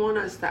like you want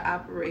us to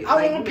operate. I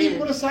like want men.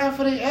 people to sign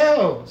for their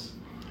L's.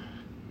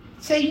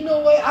 Say, you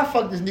know what? I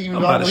fucked this nigga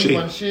even though I know he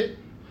wasn't shit.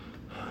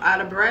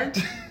 Out of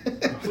breath? We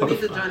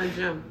need to join a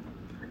gym.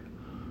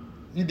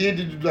 You did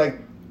do like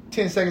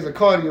 10 seconds of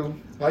cardio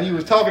while you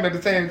was talking at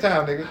the same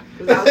time, nigga.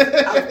 I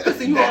was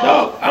pissing you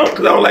off. Because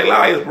I don't like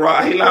liars, bro.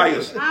 I hate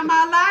liars. I'm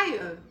a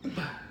liar.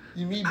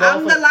 You meatball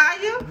I'm the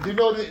liar? You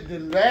know the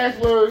last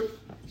word,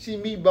 she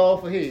meatball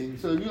for head.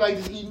 So if you like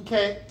just eating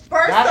cat,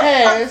 First not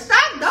ass.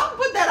 Stop, don't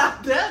put that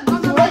out there.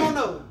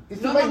 No.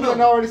 It's too late. You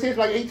done already said it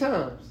like 8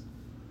 times.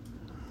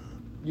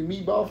 You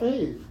meatball for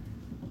head.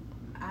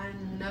 I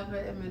never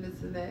admitted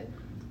to that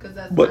because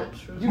that's But not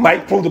true.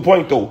 Mike proved the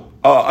point though.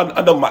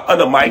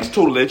 Under Mike's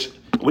tutelage,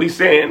 what he's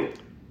saying,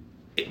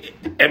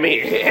 I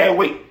mean, hey,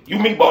 wait, you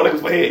meatball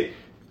niggas for head.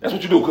 That's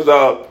what you do.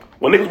 Because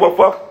when niggas want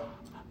fuck,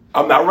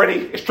 I'm not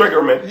ready. It's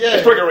triggering, man. Yeah.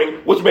 It's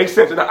triggering, which makes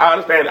sense, and I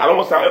understand. I don't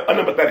want to sound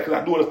unempathetic because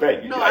I do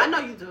understand. No, like, I know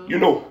you do. You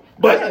know,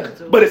 but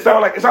it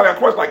sounds like a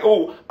question like,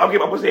 oh, I'm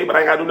getting my pussy head, but I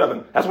ain't gotta do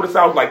nothing. That's what it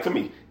sounds like to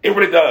me. It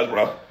really does,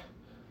 bro.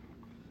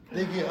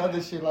 They get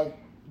other shit like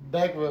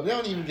back rub. They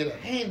don't even get a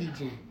handy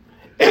G.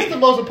 That's the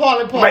most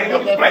important part.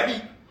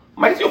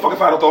 Mike, your fucking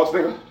final thoughts,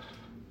 nigga.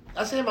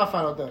 I said my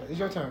final thought. It's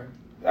your turn.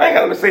 I ain't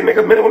got nothing to say,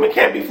 nigga. Men and women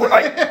can't be friends.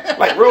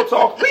 Like real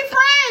talk. We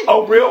friends.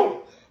 Oh,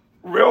 real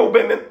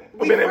women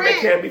and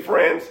men can't be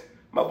friends.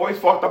 My voice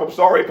fucked up. I'm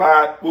sorry,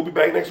 Pod. We'll be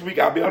back next week.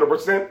 I'll be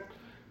 100%.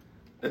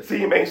 The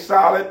team ain't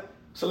solid.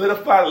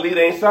 Solidified, the leader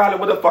ain't solid.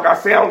 What the fuck I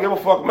say? I don't give a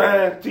fuck,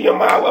 man.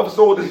 TMI, what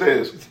episode this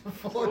is?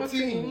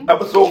 14.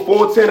 Episode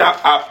 14.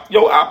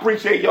 I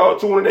appreciate y'all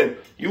tuning in.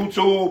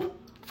 YouTube,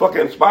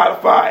 fucking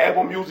Spotify,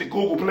 Apple Music,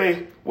 Google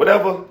Play,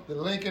 whatever. The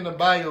link in the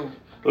bio.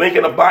 Link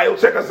in the bio.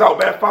 Check us out,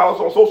 man. Follow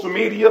us on social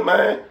media,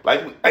 man.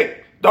 Like,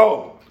 hey,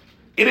 dog.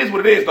 It is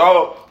what it is,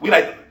 dog. We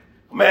like,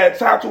 man,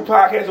 top 2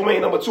 podcasts and we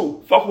ain't number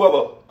 2. Fuck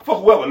whoever.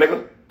 Fuck whoever,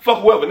 nigga.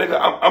 Fuck whoever,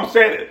 nigga. I'm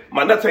saying it.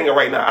 My nuts hanging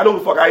right now. I know who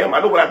the fuck I am. I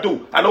know what I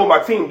do. I know what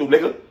my team do,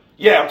 nigga.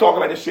 Yeah, I'm talking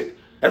like this shit.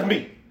 That's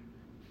me.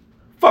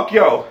 Fuck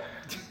y'all.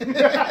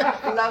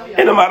 Love y'all.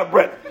 And I'm out of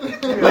breath.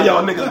 Love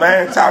y'all niggas,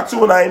 man. Top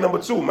 2 and I ain't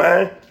number 2,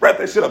 man. Wrap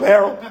that shit up,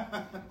 Harold.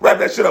 Wrap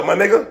that shit up, my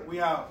nigga.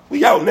 We out.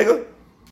 We out, nigga.